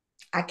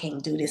 I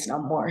can't do this no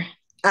more.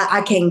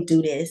 I can't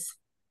do this.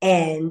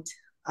 And,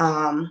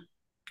 um,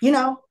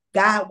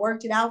 God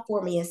worked it out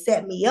for me and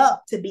set me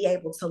up to be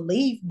able to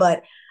leave.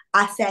 But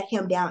I sat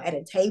him down at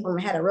a table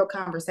and had a real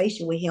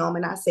conversation with him.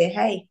 And I said,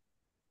 hey,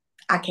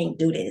 I can't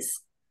do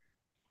this.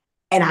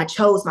 And I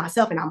chose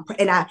myself.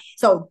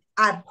 So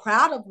I'm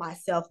proud of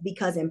myself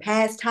because in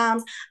past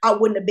times, I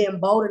wouldn't have been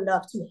bold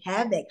enough to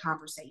have that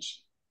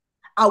conversation.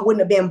 I wouldn't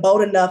have been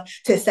bold enough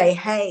to say,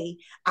 hey,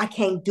 I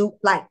can't do,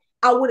 like,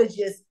 I would have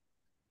just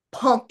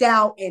punked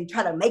out and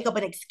try to make up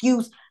an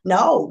excuse.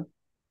 No,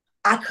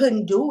 I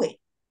couldn't do it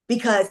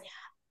because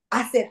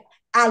I said,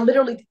 I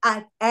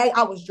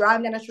was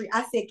driving down the street.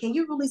 I said, can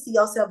you really see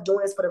yourself doing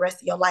this for the rest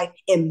of your life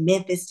in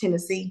Memphis,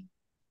 Tennessee?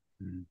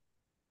 Mm.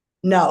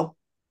 No.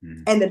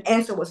 Mm. And the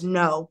answer was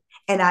no.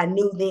 And I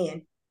knew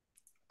then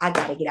I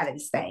got to get out of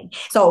this thing.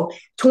 So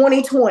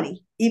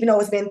 2020, even though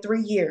it's been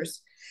 3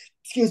 years,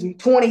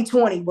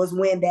 2020 was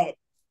when that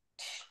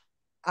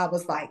I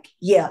was like,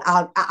 yeah,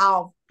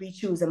 I'll be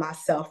choosing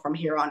myself from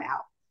here on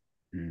out.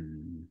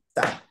 Mm.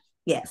 So,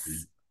 yes.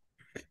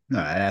 No,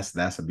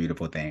 that's a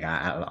beautiful thing.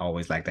 I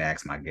always like to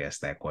ask my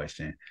guests that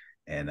question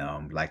and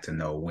like to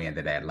know when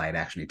did that light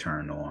actually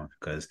turn on,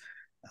 because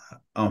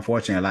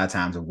unfortunately a lot of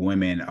times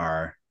women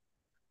are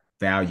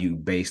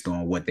valued based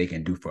on what they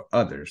can do for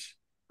others.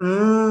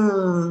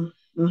 Mm-hmm.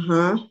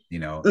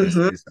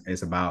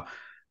 It's about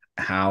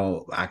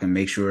how I can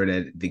make sure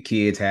that the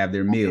kids have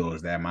their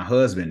meals, that my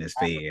husband is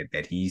fed,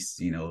 that he's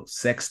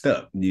sexed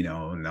up, and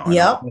all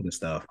other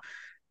stuff,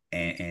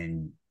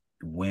 and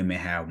women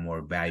have more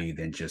value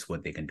than just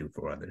what they can do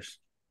for others.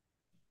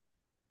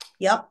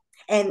 Yep.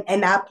 And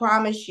I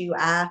promise you,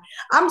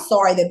 I'm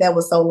sorry that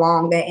was so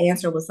long. That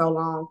answer was so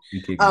long.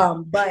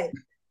 But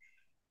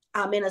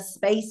I'm in a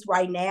space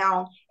right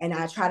now and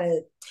I try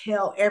to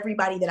tell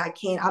everybody that I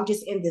can. I'm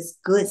just in this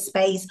good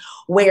space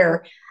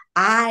where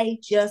I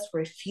just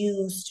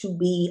refuse to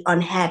be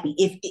unhappy.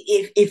 If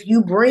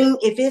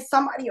it's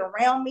somebody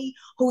around me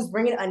who's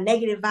bringing a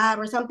negative vibe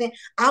or something,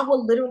 I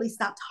will literally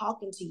stop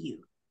talking to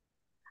you.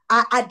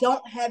 I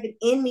don't have it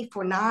in me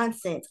for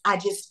nonsense. I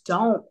just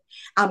don't.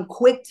 I'm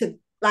quick to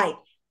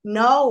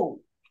no.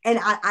 And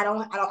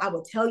I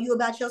will tell you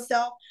about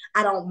yourself.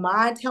 I don't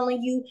mind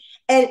telling you.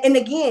 And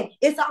again,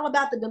 it's all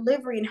about the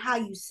delivery and how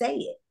you say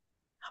it.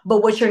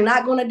 But what you're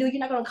not going to do, you're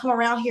not going to come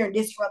around here and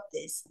disrupt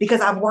this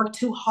because I've worked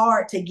too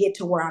hard to get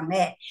to where I'm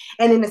at.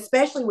 And then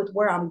especially with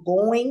where I'm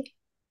going,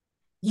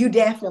 you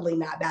definitely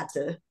not about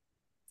to,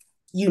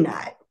 you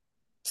not.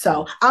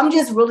 So I'm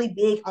just really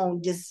big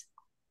on just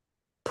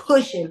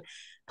pushing.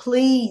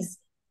 Please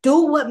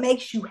do what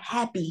makes you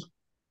happy.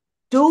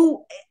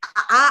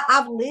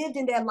 I've lived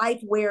in that life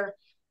where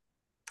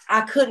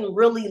I couldn't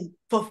really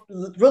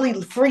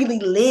freely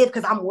live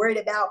because I'm worried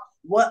about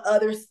what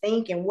others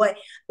think and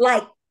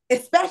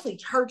especially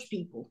church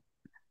people.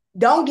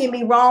 Don't get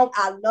me wrong.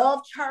 I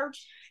love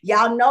church.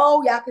 Y'all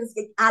know,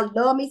 I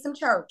love me some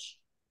church.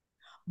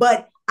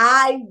 But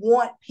I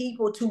want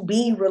people to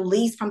be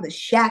released from the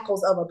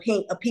shackles of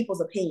people's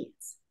opinions.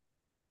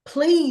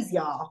 Please,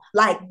 y'all,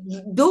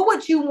 do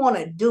what you want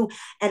to do.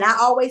 And I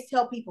always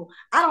tell people,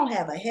 I don't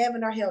have a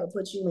heaven or hell to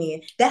put you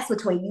in. That's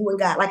between you and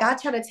God. I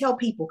try to tell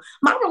people,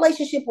 my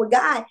relationship with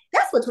God,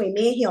 that's between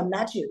me and him,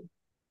 not you.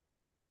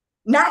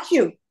 Not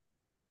you.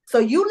 So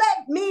you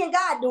let me and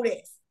God do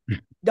this.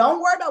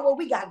 Don't worry about what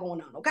we got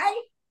going on, okay?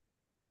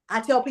 I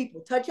tell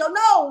people, touch your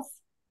nose.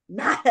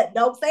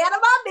 Don't stay out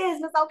of my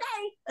business,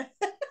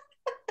 okay?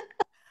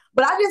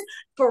 But I just,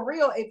 for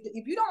real,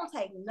 if you don't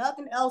take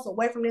nothing else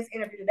away from this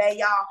interview today,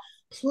 y'all,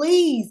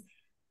 please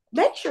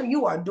make sure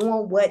you are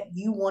doing what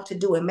you want to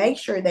do and make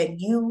sure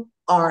that you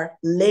are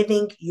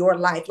living your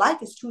life.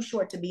 Life is too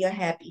short to be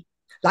unhappy.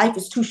 Life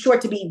is too short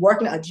to be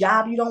working a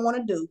job you don't want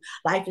to do.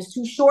 Life is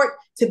too short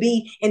to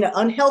be in an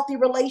unhealthy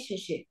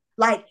relationship.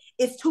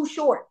 It's too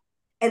short.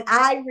 And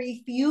I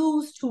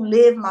refuse to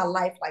live my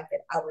life like that.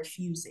 I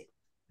refuse it.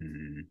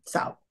 Mm-hmm.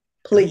 So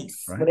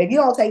please, right. But if you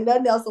don't take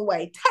nothing else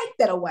away, take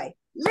that away.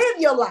 Live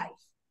your life.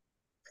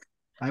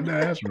 I know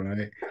that's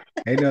right.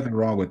 Ain't nothing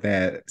wrong with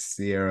that.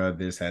 Sierra,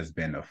 this has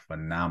been a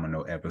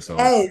phenomenal episode.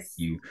 Yes. Thank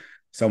you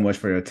so much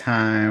for your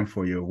time,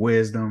 for your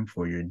wisdom,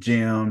 for your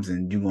gems,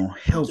 and you're going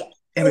to help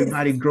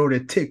everybody grow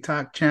their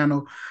TikTok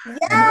channel.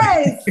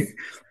 Yes.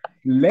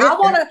 Let I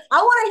wanna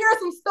hear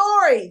some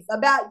stories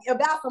about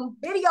some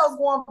videos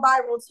going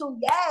viral too.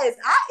 Yes,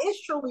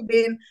 it's truly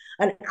been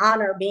an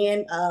honor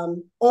being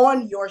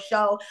on your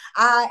show.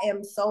 I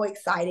am so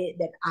excited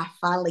that I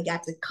finally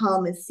got to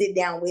come and sit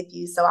down with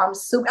you. So I'm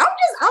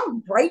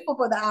grateful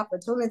for the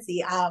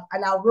opportunity.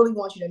 And I really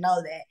want you to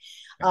know that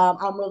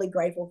I'm really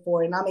grateful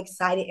for it, and I'm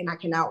excited, and I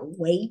cannot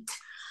wait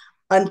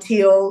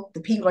until the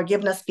people are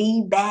giving us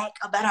feedback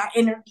about our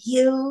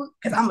interview,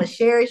 because I'm gonna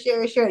share.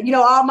 You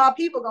know, all my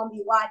people gonna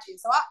be watching.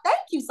 So thank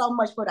you so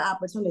much for the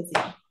opportunity.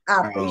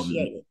 I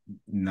appreciate it.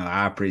 No,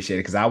 I appreciate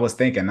it, because I was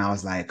thinking, I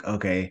was like,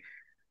 okay,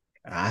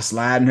 I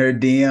slide in her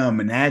DM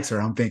and ask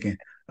her. I'm thinking,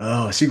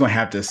 oh, she's gonna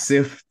have to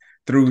sift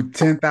through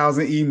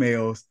 10,000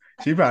 emails.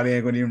 She probably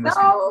ain't gonna even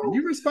respond. No,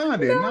 You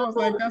responded, and I was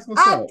like, no, that's what's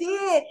I up.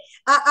 did.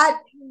 I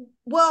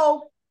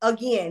well,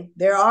 again,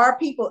 there are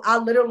people I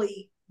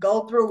literally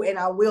go through and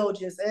I will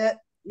just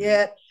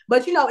yeah.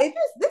 But you know, if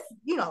this,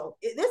 you know,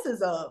 this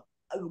is a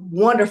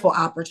wonderful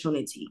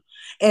opportunity,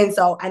 and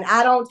so, and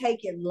I don't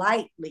take it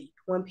lightly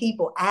when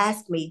people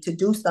ask me to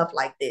do stuff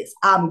like this.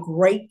 I'm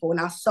grateful, and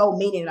I so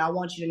mean it, and I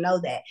want you to know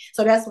that.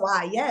 So that's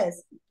why,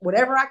 yes,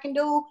 whatever I can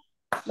do,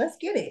 let's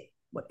get it.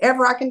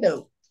 Whatever I can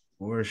do.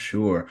 For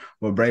sure.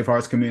 Well,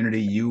 Bravehearts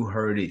community, you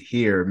heard it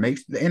here. Make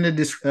in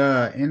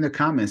the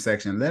comment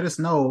section, let us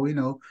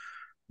know,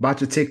 about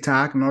your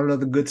TikTok and all the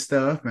other good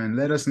stuff, and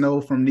let us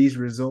know from these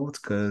results,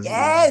 because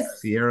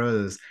Yes. Sierra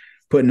is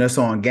putting us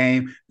on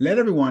game. Let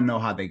everyone know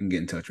how they can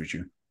get in touch with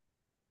you.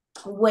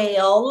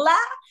 Well,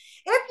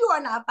 if you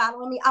are not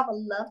following me, I would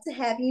love to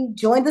have you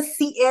join the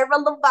Sierra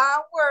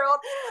Levine world.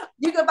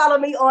 You can follow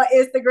me on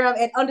Instagram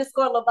at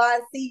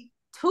 _Levine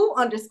C2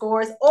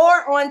 underscores,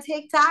 or on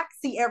TikTok,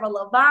 Sierra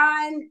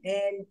Levine,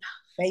 and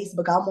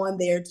Facebook, I'm on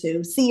there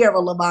too, Sierra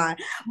Levine.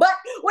 But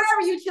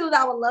whatever you choose,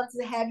 I would love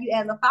to have you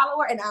as a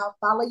follower, and I'll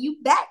follow you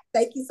back.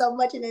 Thank you so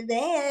much in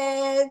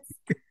advance.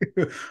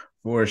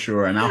 For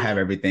sure. And I'll have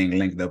everything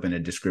linked up in the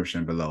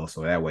description below,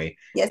 so that way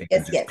yes,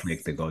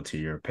 click to go to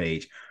your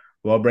page.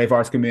 Well,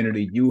 Bravehearts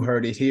community, you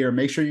heard it here.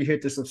 Make sure you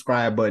hit the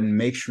subscribe button.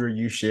 Make sure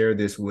you share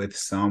this with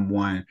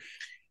someone.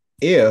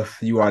 If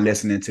you are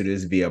listening to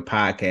this via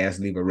podcast,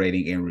 leave a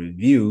rating and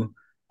review.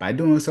 By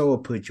doing so, we'll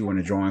put you in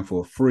a drawing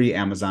for a free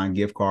Amazon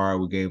gift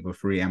card. We gave a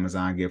free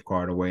Amazon gift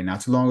card away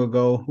not too long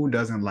ago. Who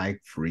doesn't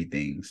like free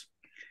things?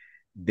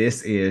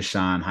 This is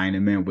Sean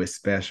Heineman with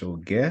special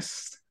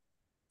guest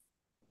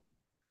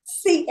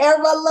Sierra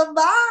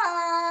Levine.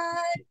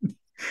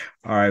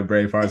 All right,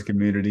 Bravehearts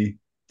community,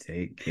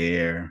 take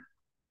care.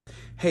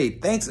 Hey,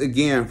 thanks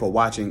again for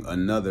watching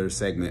another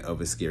segment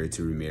of It's Scary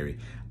to Remarry.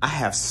 I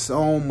have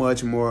so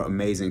much more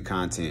amazing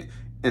content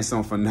and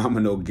some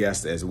phenomenal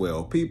guests as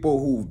well. People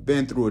who've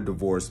been through a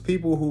divorce,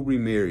 people who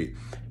remarried,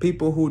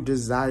 people who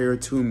desire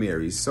to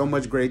marry. So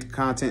much great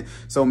content.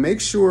 So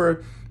make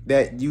sure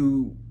that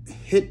you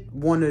hit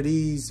one of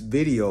these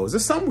videos.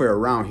 It's somewhere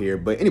around here.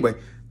 But anyway,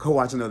 go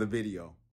watch another video.